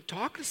chasm. We don't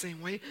talk the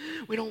same way.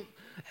 We don't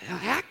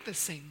act the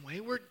same way.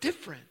 We're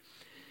different.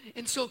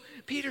 And so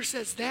Peter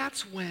says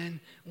that's when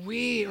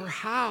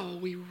how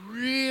we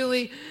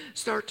really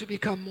start to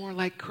become more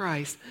like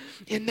Christ.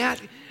 And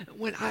that,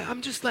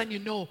 I'm just letting you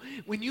know,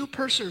 when you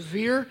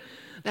persevere,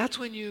 that's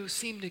when you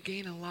seem to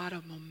gain a lot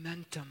of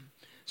momentum,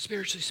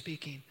 spiritually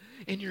speaking,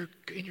 in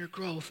your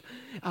growth,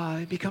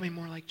 becoming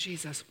more like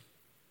Jesus.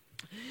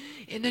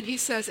 And then he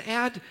says,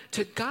 add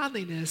to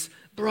godliness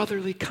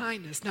brotherly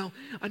kindness. Now,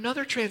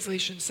 another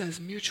translation says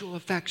mutual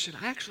affection.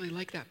 I actually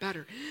like that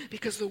better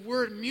because the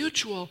word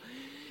mutual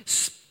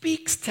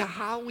speaks to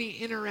how we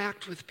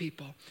interact with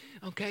people,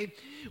 okay?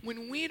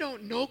 When we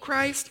don't know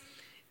Christ,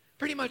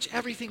 pretty much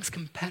everything's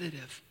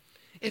competitive.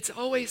 It's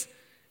always,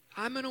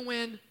 I'm going to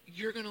win,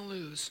 you're going to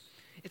lose.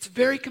 It's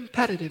very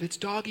competitive. It's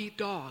dog eat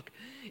dog.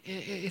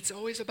 It's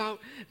always about,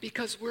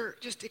 because we're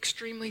just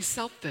extremely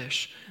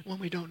selfish when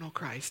we don't know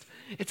Christ.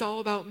 It's all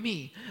about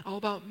me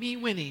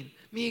winning,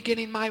 me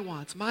getting my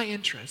wants, my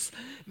interests,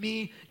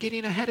 me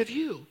getting ahead of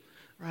you,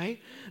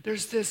 right?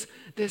 There's this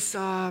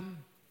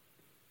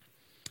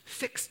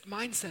fixed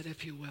mindset,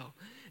 if you will,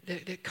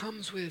 that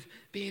comes with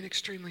being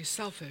extremely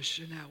selfish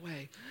in that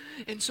way.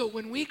 And so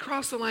when we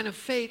cross the line of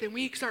faith and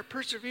we start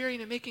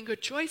persevering and making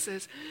good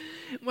choices,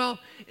 well,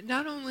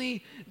 not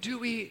only do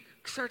we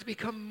start to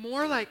become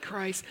more like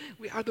Christ,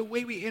 the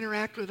way we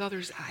interact with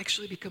others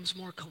actually becomes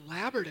more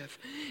collaborative.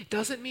 It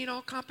doesn't mean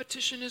all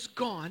competition is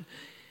gone.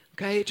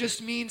 Okay, it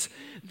just means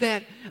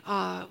that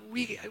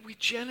we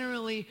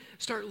generally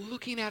start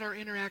looking at our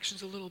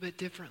interactions a little bit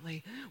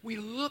differently. We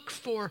look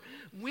for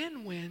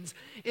win-wins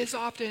as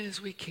often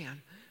as we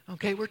can.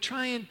 Okay, we're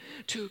trying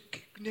to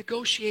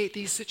negotiate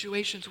these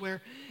situations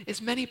where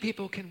as many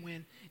people can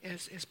win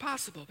as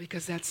possible,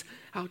 because that's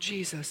how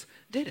Jesus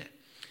did it.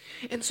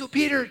 And so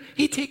Peter,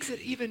 he takes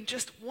it even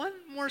just one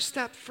more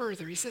step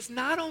further. He says,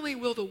 not only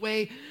will the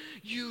way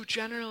you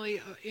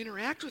generally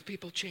interact with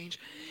people change,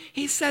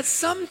 he says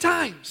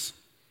sometimes,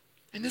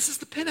 and this is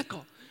the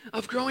pinnacle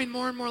of growing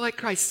more and more like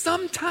Christ,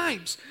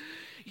 sometimes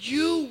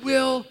you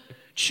will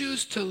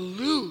choose to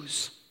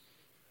lose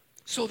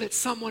so that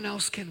someone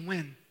else can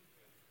win.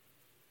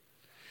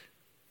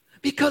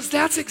 Because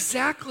that's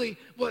exactly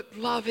what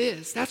love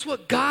is. That's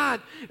what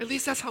God, at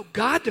least that's how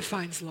God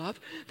defines love.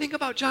 Think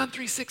about John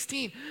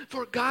 3:16.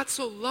 For God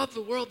so loved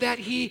the world that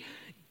he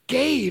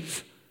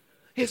gave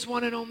his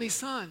one and only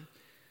son.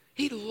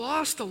 He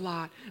lost a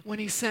lot when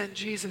he sent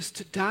Jesus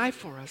to die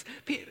for us.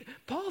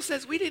 Paul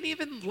says we didn't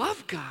even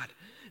love God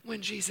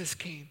when Jesus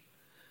came.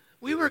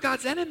 We were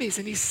God's enemies,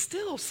 and he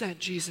still sent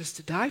Jesus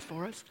to die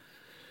for us.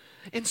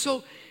 And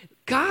so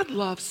God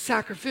loves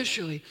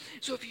sacrificially.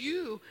 So if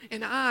you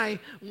and I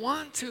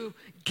want to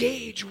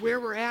gauge where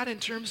we're at in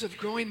terms of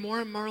growing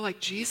more and more like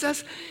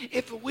Jesus,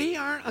 if we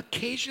aren't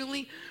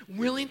occasionally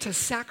willing to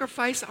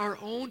sacrifice our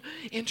own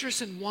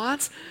interests and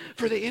wants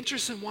for the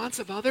interests and wants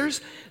of others,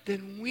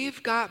 then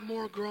we've got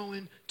more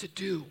growing to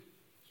do.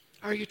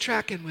 Are you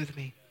tracking with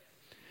me?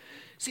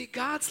 See,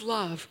 God's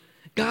love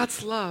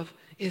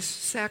is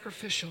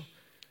sacrificial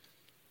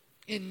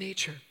in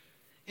nature.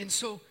 And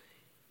so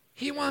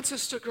he wants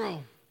us to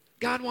grow.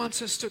 God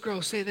wants us to grow.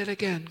 Say that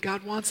again.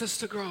 God wants us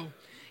to grow.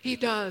 He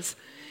does.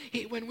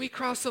 When we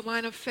cross the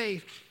line of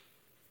faith,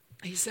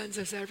 he sends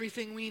us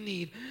everything we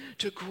need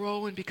to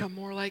grow and become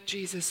more like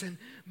Jesus. And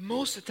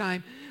most of the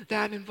time,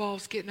 that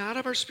involves getting out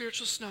of our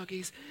spiritual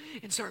snuggies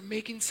and start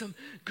making some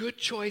good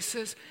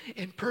choices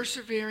and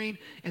persevering.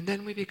 And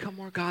then we become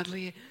more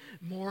godly,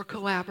 more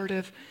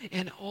collaborative,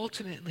 and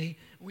ultimately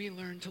we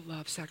learn to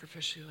love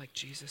sacrificially like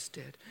Jesus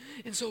did.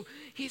 And so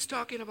he's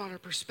talking about our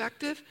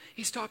perspective.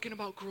 He's talking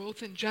about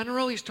growth in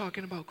general. He's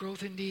talking about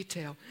growth in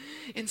detail.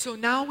 And so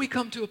now we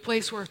come to a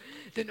place where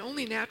the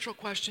only natural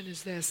question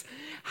is this: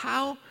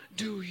 how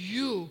do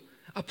you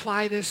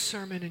apply this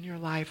sermon in your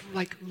life,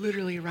 like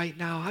literally right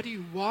now? How do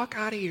you walk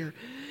out of here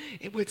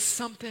with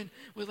something,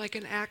 with like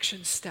an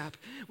action step?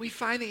 We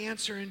find the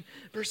answer in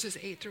verses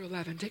 8 through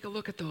 11. Take a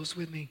look at those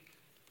with me.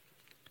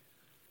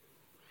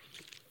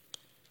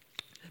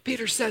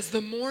 Peter says,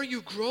 the more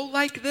you grow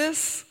like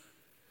this,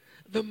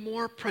 the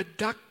more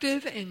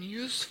productive and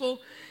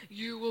useful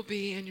you will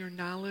be in your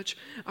knowledge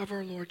of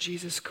our Lord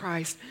Jesus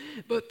Christ.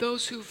 But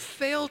those who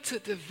fail to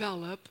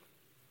develop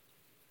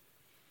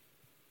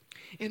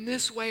in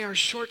this way are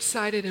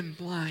short-sighted and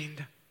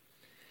blind,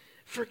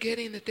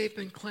 forgetting that they've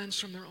been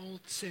cleansed from their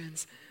old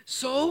sins.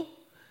 So,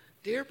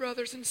 dear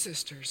brothers and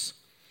sisters,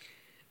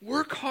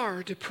 work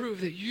hard to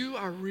prove that you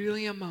are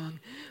really among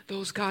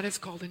those God has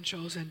called and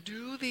chosen.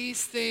 Do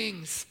these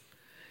things,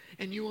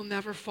 and you will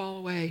never fall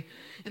away.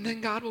 And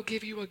then God will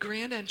give you a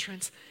grand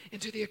entrance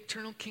into the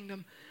eternal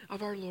kingdom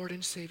of our Lord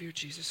and Savior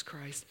Jesus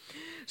Christ.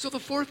 So the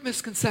fourth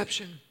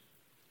misconception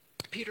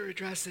Peter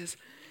addresses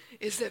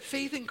is that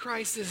faith in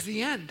Christ is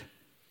the end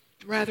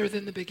rather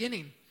than the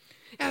beginning.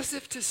 As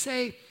if to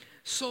say,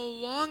 so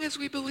long as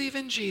we believe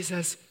in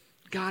Jesus,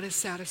 God is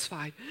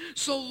satisfied.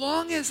 So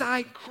long as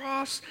I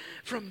cross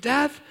from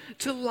death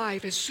to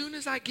life, as soon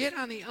as I get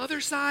on the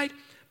other side,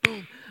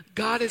 boom,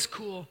 God is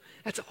cool.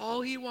 That's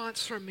all he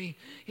wants from me.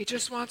 He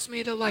just wants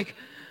me to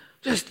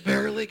just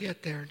barely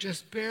get there.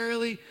 Just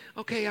barely,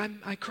 okay,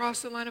 I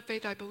crossed the line of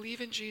faith. I believe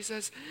in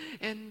Jesus,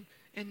 and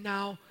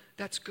now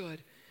that's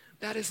good.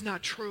 That is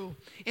not true.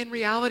 In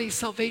reality,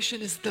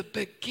 salvation is the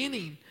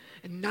beginning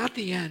and not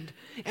the end.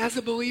 As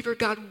a believer,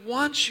 God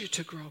wants you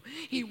to grow.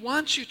 He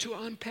wants you to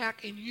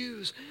unpack and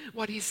use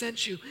what he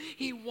sent you.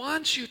 He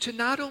wants you to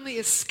not only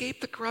escape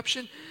the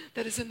corruption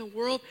that is in the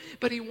world,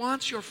 but he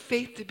wants your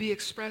faith to be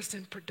expressed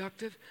in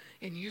productive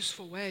and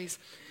useful ways.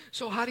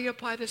 So how do you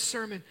apply this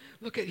sermon?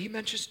 Look at, he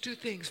mentions two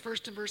things.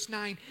 First, in verse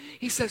 9,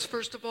 he says,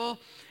 first of all,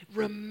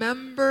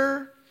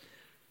 remember,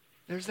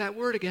 there's that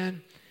word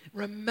again,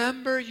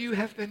 remember you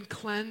have been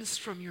cleansed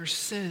from your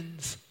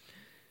sins.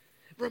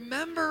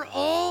 Remember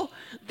all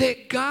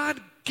that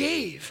God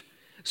gave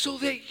so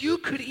that you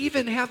could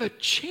even have a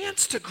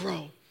chance to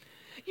grow.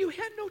 You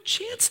had no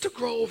chance to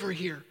grow over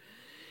here.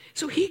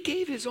 So he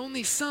gave his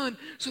only son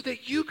so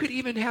that you could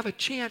even have a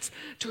chance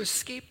to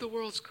escape the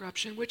world's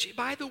corruption, which,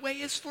 by the way,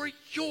 is for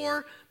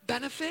your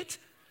benefit.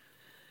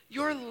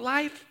 Your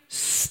life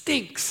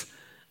stinks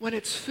when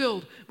it's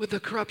filled with the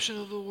corruption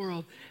of the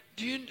world.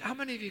 How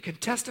many of you can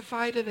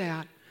testify to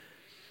that?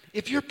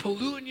 If you're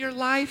polluting your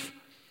life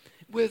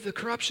with the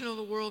corruption of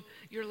the world,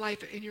 your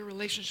life and your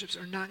relationships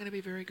are not going to be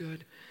very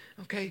good.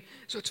 Okay?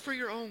 So it's for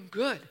your own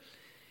good.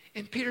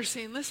 And Peter's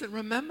saying, listen,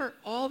 remember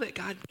all that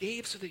God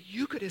gave so that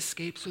you could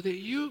escape, so that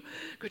you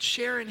could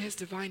share in his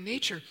divine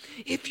nature.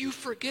 If you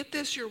forget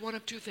this, you're one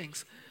of two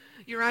things.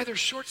 You're either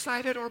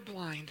short-sighted or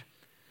blind,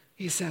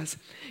 he says.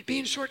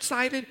 Being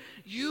short-sighted,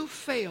 you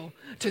fail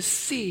to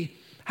see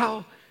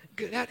how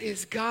that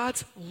is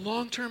God's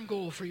long-term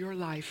goal for your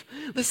life.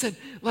 Listen,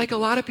 like a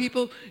lot of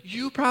people,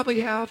 you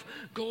probably have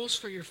goals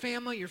for your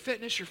family, your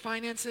fitness, your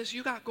finances.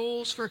 You got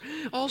goals for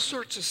all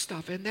sorts of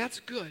stuff, and that's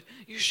good.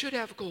 You should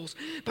have goals.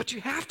 But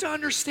you have to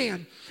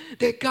understand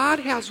that God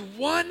has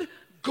one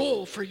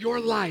goal for your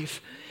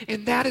life,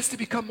 and that is to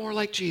become more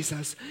like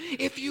Jesus.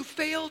 If you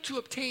fail to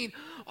obtain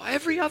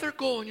every other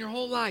goal in your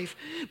whole life,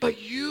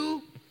 but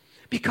you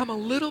become a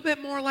little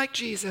bit more like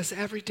Jesus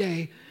every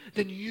day,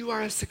 then you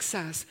are a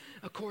success,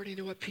 according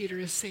to what Peter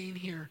is saying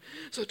here.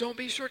 So don't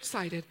be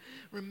short-sighted.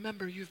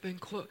 Remember, you've been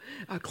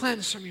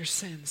cleansed from your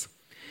sins.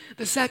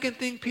 The second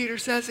thing Peter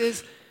says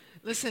is,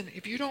 listen,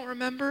 if you don't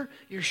remember,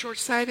 you're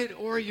short-sighted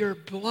or you're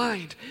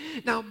blind.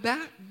 Now,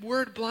 that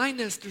word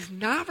blindness does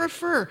not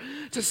refer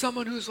to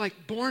someone who's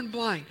like born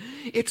blind.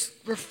 It's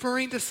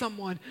referring to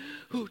someone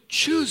who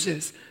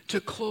chooses to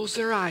close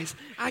their eyes.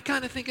 I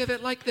kind of think of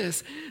it like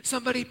this.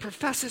 Somebody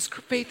professes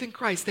faith in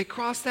Christ. They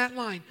cross that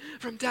line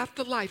from death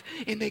to life.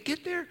 And they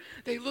get there,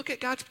 they look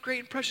at God's great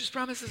and precious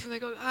promises, and they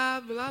go,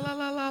 blah, la,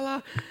 la, la,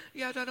 la.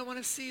 Yeah, I don't want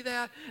to see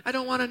that. I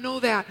don't want to know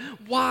that.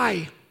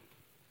 Why?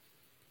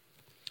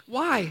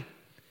 Why?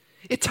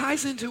 It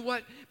ties into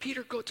what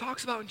Peter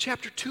talks about in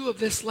chapter 2 of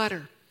this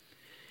letter.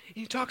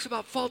 He talks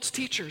about false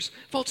teachers.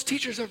 False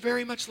teachers are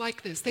very much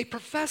like this. They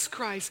profess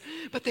Christ,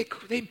 but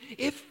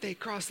if they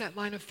cross that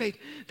line of faith,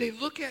 they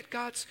look at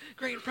God's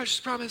great and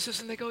precious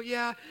promises and they go,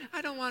 yeah,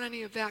 I don't want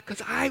any of that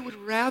because I would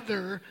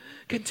rather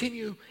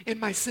continue in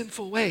my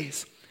sinful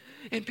ways.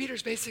 And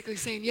Peter's basically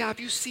saying, yeah, if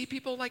you see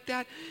people like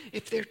that,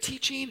 if they're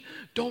teaching,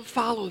 don't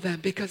follow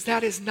them because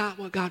that is not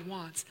what God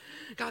wants.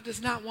 God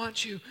does not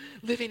want you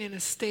living in a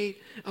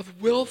state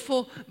of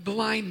willful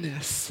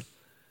blindness.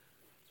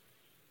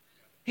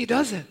 He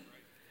doesn't.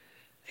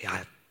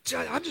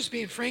 I'm just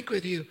being frank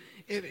with you.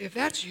 If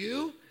that's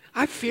you,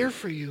 I fear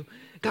for you.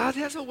 God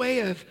has a way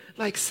of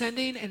like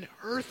sending an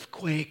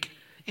earthquake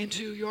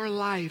into your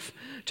life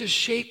to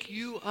shake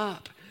you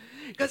up.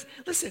 Because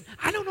listen,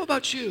 I don't know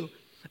about you,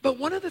 but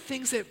one of the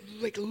things that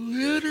like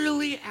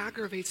literally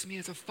aggravates me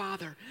as a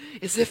father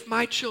is if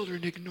my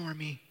children ignore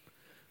me.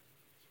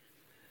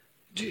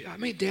 I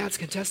mean, dads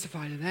can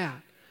testify to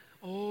that.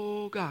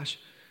 Oh gosh,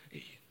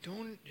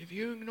 if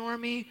you ignore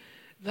me,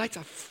 lights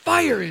a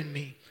fire in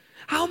me.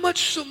 How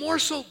much so more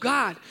so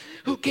God,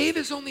 who gave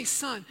his only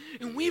son,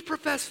 and we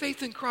profess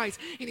faith in Christ,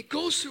 and he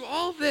goes through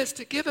all this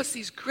to give us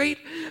these great,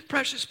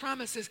 precious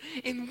promises,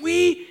 and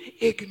we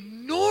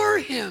ignore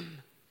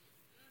him.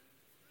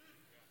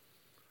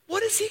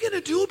 What is he going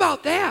to do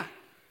about that?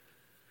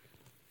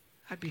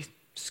 I'd be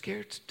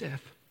scared to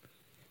death.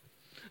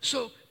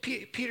 So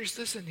Peter's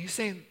listening. He's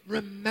saying,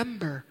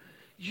 remember,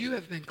 you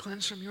have been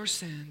cleansed from your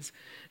sins.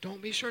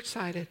 Don't be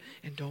short-sighted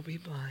and don't be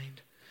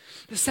blind.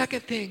 The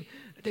second thing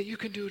that you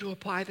can do to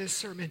apply this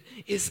sermon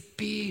is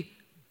be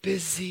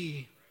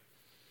busy.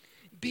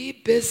 Be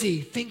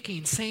busy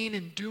thinking, saying,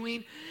 and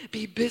doing.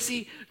 Be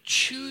busy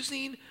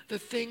choosing the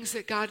things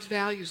that God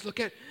values. Look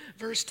at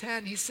verse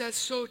 10. He says,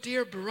 so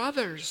dear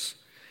brothers,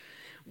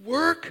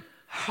 work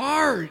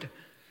hard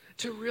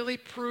to really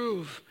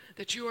prove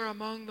that you are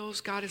among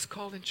those God has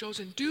called and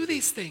chosen. Do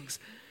these things.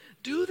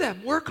 Do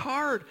them. Work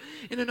hard.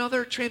 In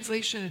another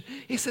translation,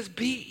 he says,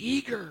 be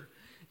eager.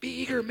 Be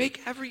eager.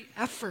 Make every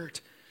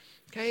effort.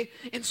 Okay?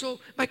 And so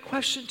my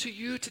question to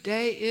you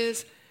today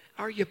is,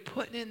 are you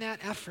putting in that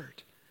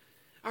effort?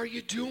 Are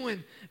you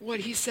doing what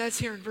he says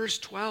here in verse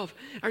 12?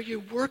 Are you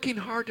working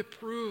hard to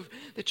prove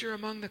that you're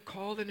among the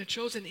called and the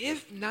chosen?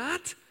 If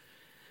not,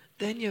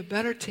 then you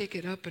better take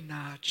it up a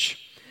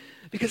notch.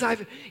 Because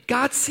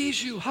God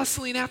sees you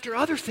hustling after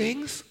other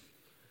things.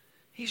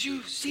 He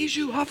sees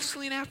you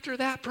hustling after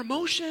that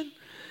promotion,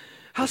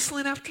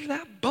 hustling after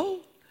that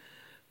boat.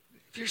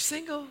 If you're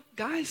single,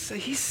 guys,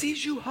 he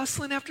sees you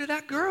hustling after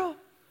that girl.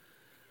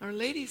 Or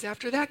ladies,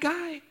 after that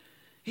guy.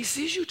 He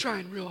sees you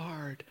trying real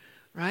hard,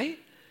 right?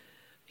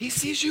 He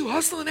sees you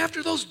hustling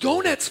after those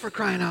donuts, for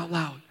crying out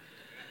loud.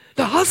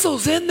 The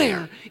hustle's in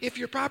there if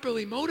you're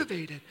properly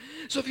motivated.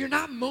 So if you're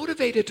not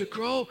motivated to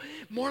grow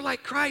more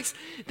like Christ,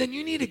 then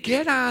you need to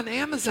get on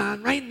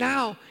Amazon right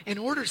now and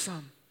order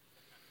some.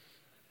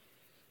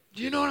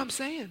 Do you know what I'm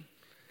saying?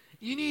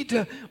 You need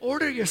to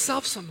order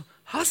yourself some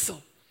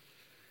hustle.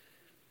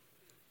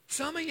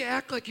 Some of you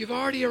act like you've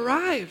already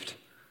arrived.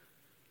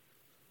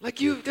 Like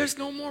there's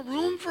no more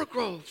room for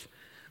growth.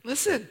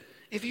 Listen,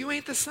 if you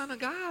ain't the Son of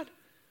God,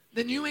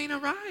 then you ain't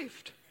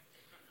arrived.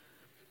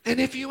 And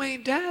if you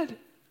ain't dead,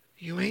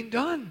 you ain't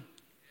done.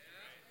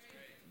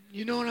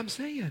 You know what I'm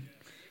saying?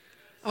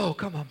 Oh,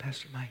 come on,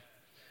 Pastor Mike.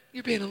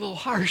 You're being a little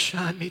harsh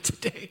on me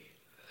today.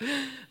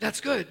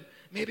 That's good.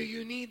 Maybe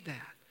you need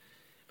that.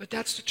 But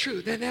that's the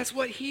truth. And that's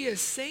what he is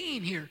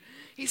saying here.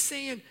 He's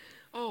saying,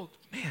 oh,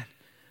 man,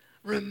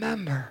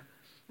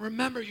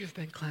 remember you've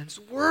been cleansed.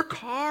 Work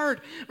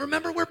hard.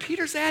 Remember where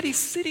Peter's at. He's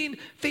sitting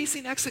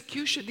facing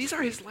execution. These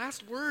are his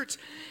last words.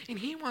 And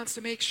he wants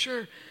to make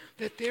sure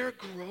that they're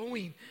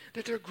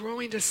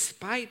growing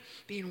despite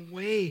being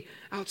way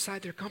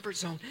outside their comfort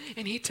zone.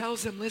 And he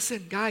tells them,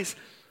 listen, guys,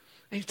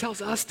 and he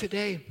tells us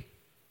today,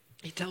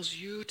 he tells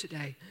you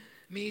today,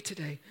 me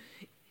today,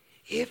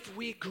 if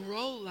we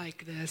grow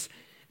like this,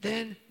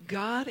 then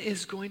God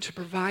is going to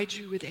provide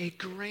you with a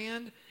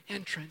grand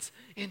entrance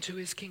into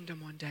his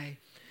kingdom one day.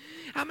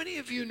 How many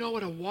of you know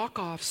what a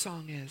walk-off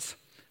song is?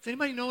 Does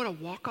anybody know what a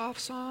walk-off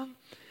song?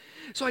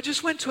 So I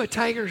just went to a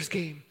Tigers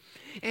game.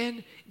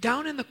 And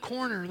down in the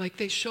corner, like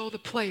they show the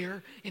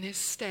player and his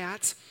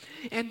stats,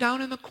 and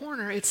down in the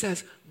corner it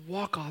says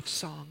walk-off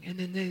song, and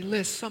then they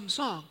list some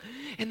song.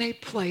 And they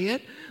play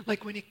it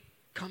like when he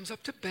comes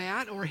up to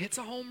bat or hits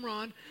a home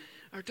run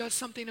or does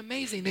something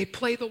amazing. They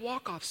play the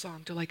walk-off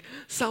song to like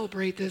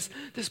celebrate this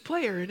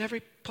player, and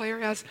every player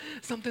has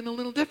something a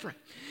little different.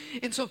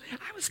 And so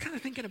I was kind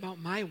of thinking about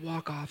my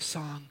walk-off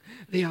song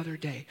the other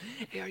day.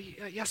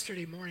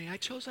 Yesterday morning, I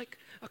chose like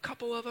a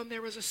couple of them.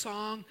 There was a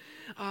song.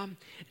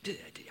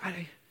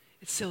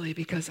 It's silly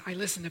because I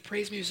listen to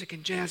praise music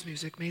and jazz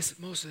music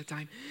most of the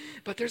time.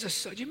 But do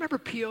you remember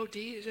POD?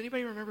 Does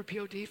anybody remember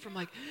POD from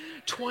like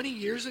 20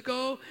 years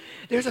ago?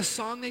 There's a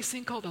song they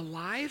sing called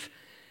Alive.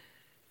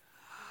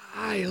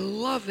 I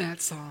love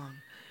that song.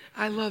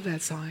 I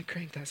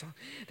crank that song.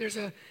 There's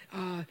a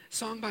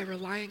song by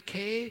Reliant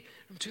K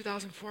from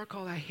 2004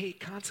 called I Hate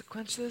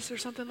Consequences or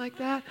something like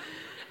that.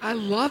 I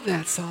love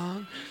that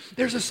song.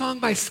 There's a song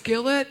by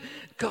Skillet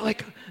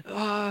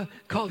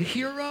called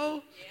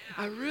Hero.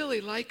 I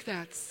really like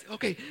that.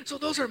 Okay, so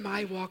those are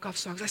my walk-off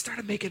songs. I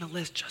started making a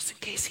list just in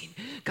case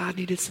God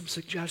needed some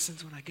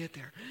suggestions when I get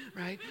there,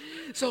 right?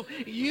 So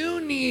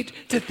you need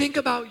to think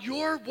about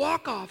your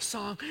walk-off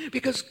song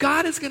because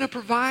God is going to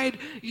provide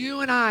you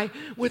and I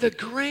with a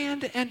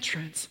grand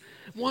entrance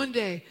one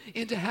day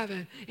into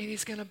heaven, and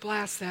he's going to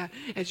blast that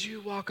as you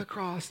walk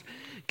across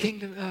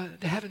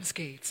the heaven's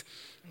gates,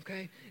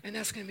 okay? And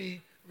that's going to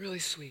be really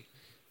sweet.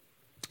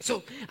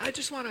 So I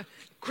just want to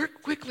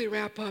quickly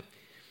wrap up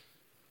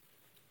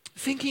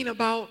thinking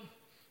about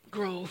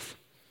growth.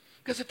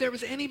 Because if there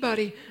was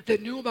anybody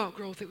that knew about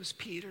growth, it was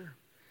Peter.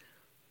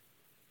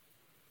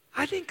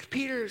 I think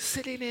Peter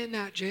sitting in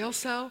that jail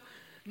cell,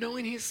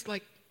 knowing he's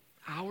like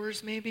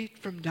hours maybe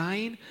from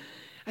dying,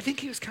 I think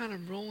he was kind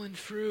of rolling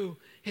through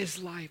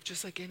his life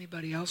just like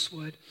anybody else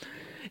would.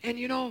 And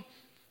you know,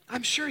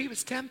 I'm sure he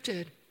was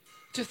tempted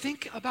to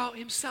think about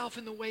himself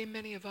in the way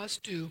many of us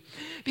do.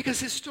 Because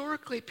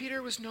historically,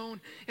 Peter was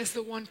known as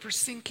the one for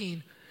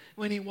sinking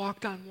when he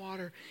walked on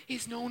water.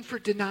 He's known for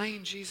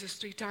denying Jesus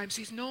 3 times.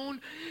 He's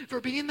known for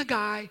being the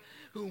guy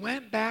who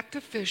went back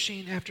to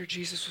fishing after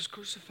Jesus was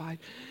crucified.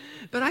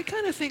 But I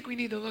kind of think we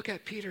need to look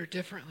at Peter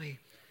differently.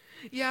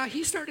 Yeah,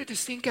 he started to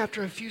sink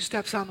after a few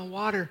steps on the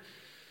water,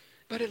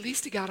 but at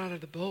least he got out of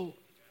the boat.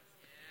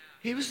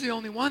 He was the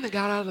only one that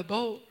got out of the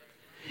boat.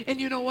 And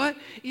you know what?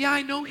 Yeah,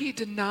 I know he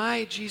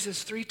denied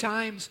Jesus 3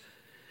 times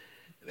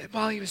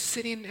while he was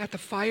sitting at the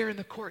fire in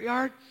the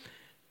courtyard.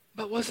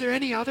 But was there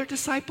any other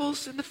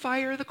disciples in the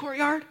fire in the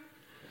courtyard?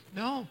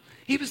 No.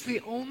 He was the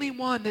only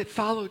one that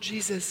followed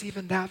Jesus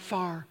even that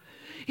far.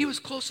 He was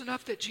close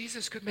enough that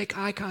Jesus could make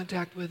eye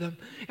contact with him.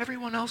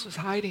 Everyone else was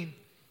hiding.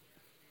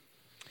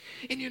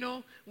 And you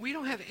know, we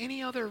don't have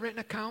any other written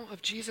account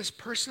of Jesus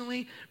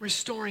personally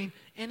restoring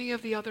any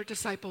of the other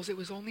disciples. It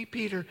was only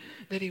Peter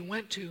that he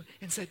went to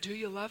and said, "Do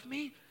you love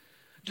me?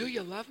 Do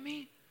you love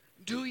me?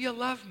 Do you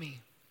love me?"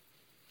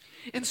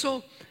 And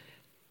so,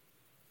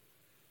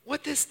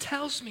 what this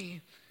tells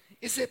me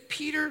is that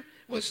Peter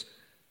was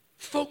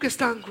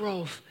focused on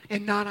growth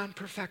and not on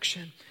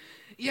perfection.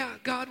 Yeah,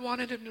 God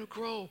wanted him to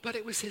grow, but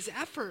it was his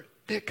effort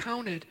that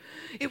counted.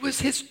 It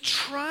was his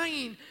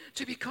trying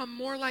to become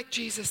more like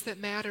Jesus that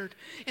mattered.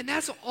 And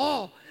that's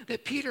all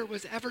that Peter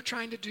was ever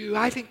trying to do.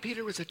 I think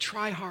Peter was a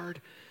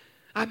try-hard.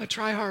 I'm a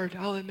try-hard,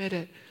 I'll admit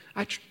it.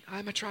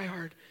 I'm a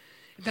try-hard.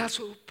 And that's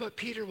what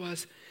Peter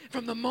was.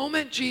 From the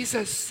moment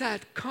Jesus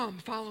said, "Come,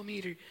 follow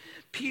me,"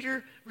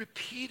 Peter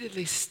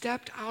repeatedly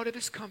stepped out of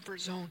his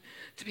comfort zone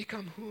to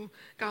become who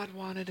God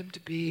wanted him to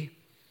be.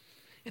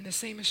 And the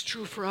same is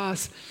true for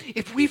us.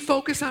 If we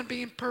focus on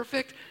being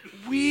perfect,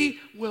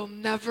 we will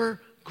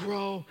never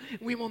grow.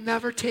 We will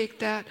never take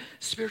that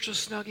spiritual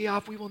snuggie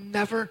off. We will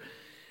never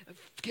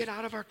get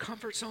out of our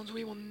comfort zones.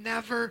 We will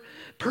never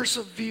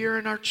persevere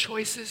in our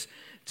choices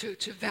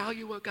to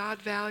value what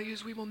God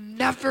values. We will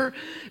never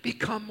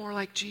become more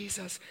like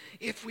Jesus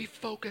if we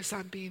focus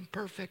on being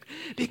perfect.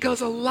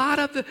 Because a lot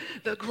of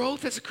the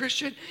growth as a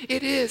Christian,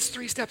 it is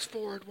 3 steps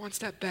forward, 1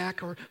 step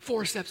back, or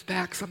 4 steps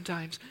back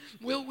sometimes.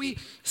 Will we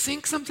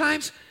sink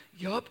sometimes?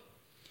 Yup.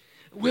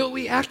 Will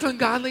we act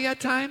ungodly at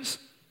times?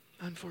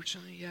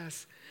 Unfortunately,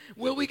 yes.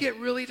 Will we get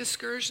really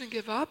discouraged and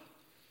give up?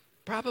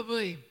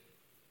 Probably.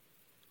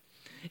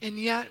 And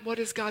yet, what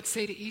does God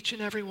say to each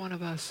and every one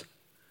of us?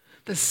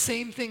 The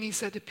same thing he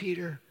said to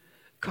Peter,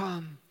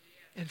 "Come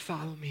and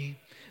follow me."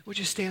 Would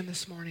you stand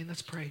this morning?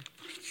 Let's pray.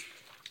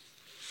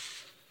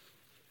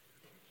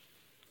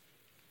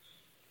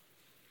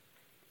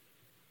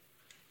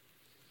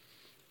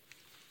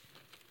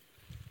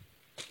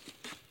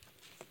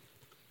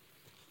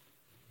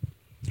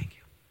 Thank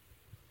you.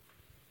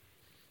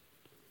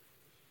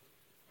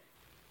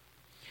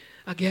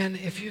 Again,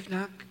 if you've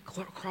not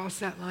crossed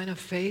that line of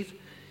faith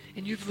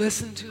and you've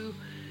listened to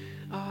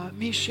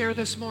me share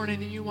this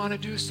morning and you want to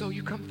do so,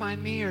 you come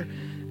find me or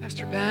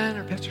Pastor Ben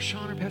or Pastor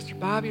Sean or Pastor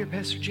Bobby or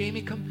Pastor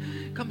Jamie.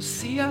 Come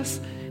see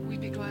us.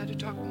 We'd be glad to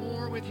talk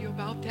more with you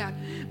about that.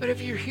 But if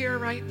you're here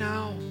right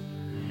now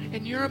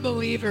and you're a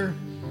believer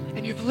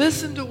and you've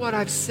listened to what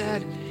I've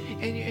said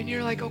and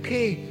you're like,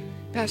 "Okay,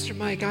 Pastor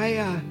Mike,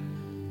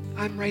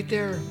 I'm right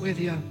there with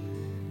you.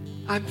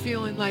 I'm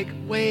feeling like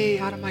way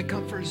out of my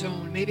comfort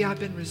zone. Maybe I've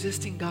been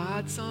resisting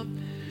God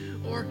some."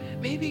 Or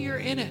maybe you're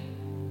in it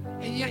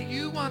and yet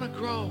you want to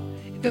grow.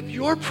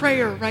 Your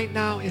prayer right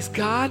now is,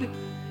 "God,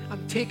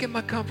 I'm taking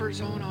my comfort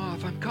zone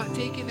off. I'm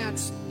taking that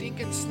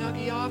stinking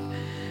snuggie off.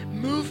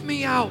 Move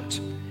me out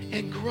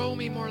and grow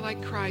me more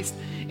like Christ."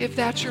 If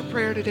that's your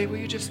prayer today, will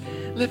you just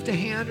lift a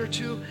hand or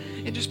two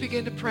and just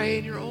begin to pray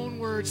in your own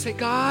words? Say,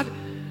 "God,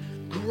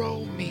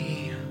 grow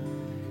me.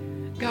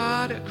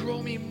 God,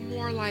 grow me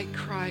more like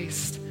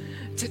Christ.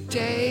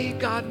 Today,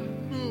 God,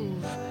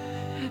 move.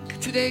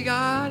 Today,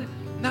 God,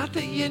 not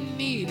that you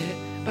need it,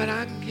 but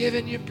I'm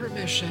giving you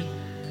permission.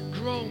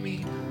 Grow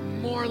me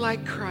more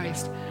like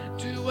Christ.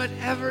 Do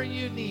whatever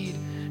you need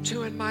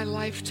to in my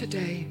life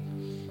today.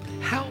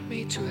 Help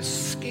me to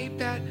escape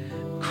that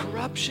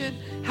corruption.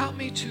 Help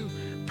me to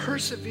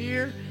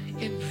persevere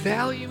in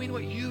valuing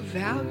what you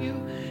value.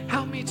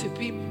 Help me to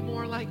be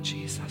more like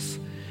Jesus.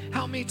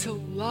 Help me to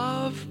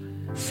love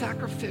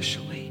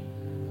sacrificially."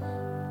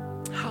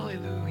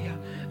 Hallelujah.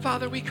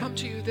 Father, we come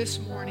to you this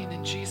morning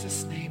in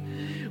Jesus'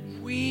 name.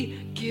 We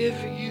give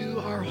you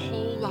our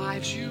whole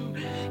lives. You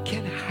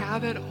can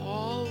have it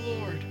all,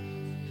 Lord.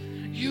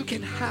 You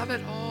can have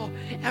it all.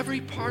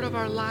 Every part of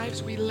our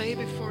lives we lay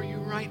before you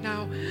right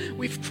now.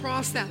 We've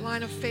crossed that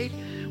line of faith.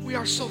 We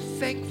are so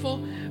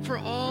thankful for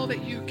all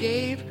that you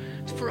gave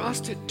for us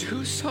to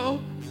do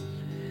so.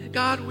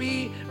 God,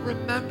 we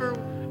remember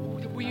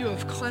you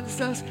have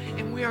cleansed us,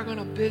 and we are going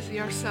to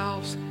busy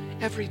ourselves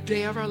every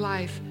day of our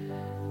life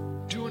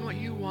doing what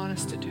you want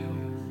us to do.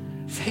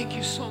 Thank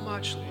you so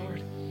much,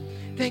 Lord.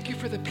 Thank you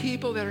for the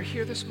people that are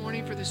here this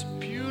morning, for this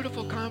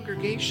beautiful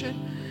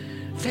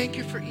congregation. Thank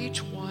you for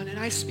each one, and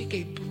I speak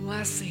a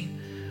blessing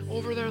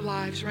over their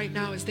lives right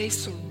now as they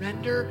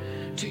surrender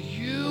to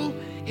you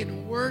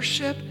in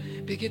worship.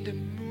 begin to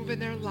move in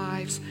their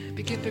lives,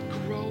 begin to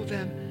grow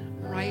them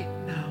right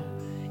now.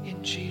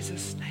 In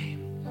Jesus'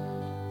 name,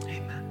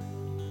 amen.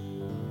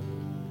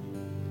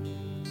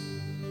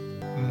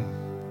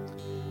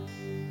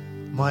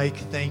 Mike,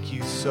 thank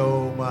you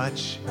so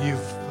much.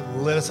 You've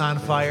lit us on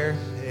fire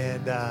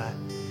and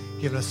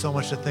given us so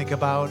much to think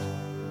about.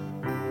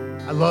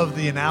 I love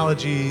the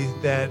analogy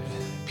that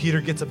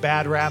Peter gets a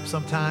bad rap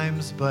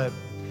sometimes, but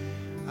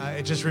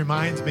it just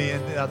reminds me,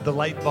 and the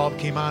light bulb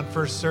came on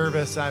first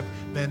service. I've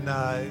been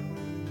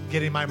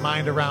getting my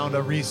mind around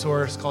a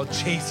resource called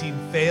Chasing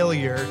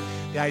Failure.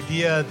 The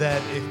idea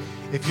that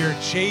if you're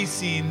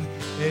chasing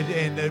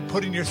and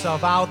putting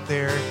yourself out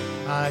there,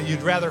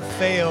 you'd rather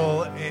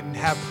fail and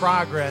have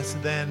progress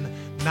than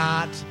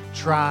not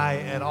try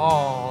at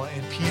all.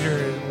 And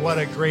Peter, what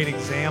a great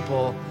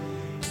example.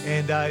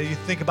 And you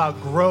think about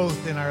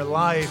growth in our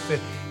life.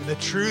 And the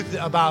truth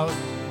about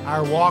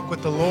our walk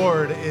with the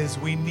Lord is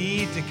we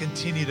need to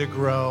continue to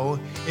grow.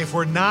 If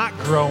we're not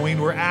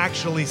growing, we're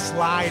actually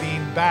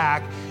sliding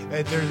back.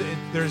 It's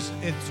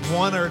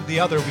one or the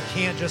other. We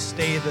can't just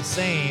stay the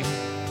same.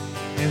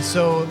 And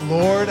so,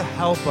 Lord,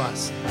 help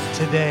us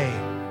today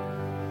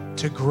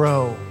to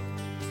grow,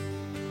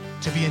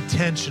 to be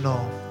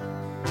intentional,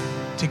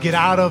 to get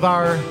out of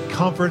our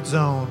comfort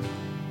zone,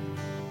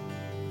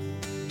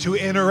 to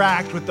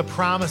interact with the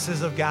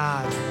promises of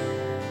God.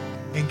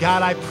 And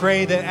God, I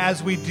pray that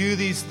as we do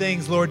these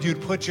things, Lord,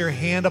 you'd put your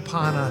hand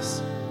upon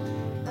us.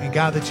 And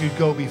God, that you'd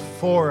go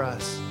before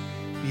us,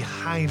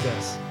 behind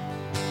us,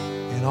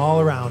 and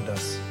all around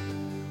us.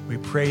 We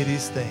pray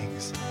these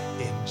things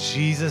in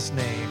Jesus'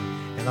 name.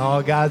 And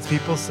all God's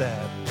people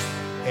said,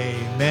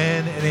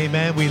 amen and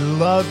amen. We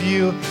love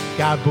you.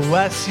 God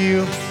bless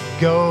you.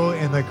 Go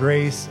in the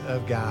grace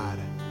of God.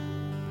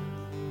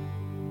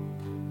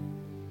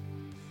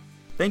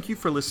 Thank you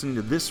for listening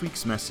to this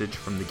week's message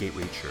from the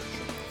Gateway Church.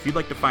 If you'd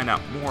like to find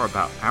out more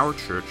about our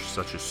church,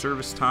 such as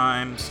service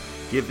times,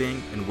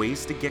 giving, and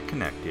ways to get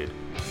connected,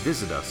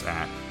 visit us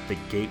at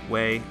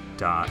thegateway.church.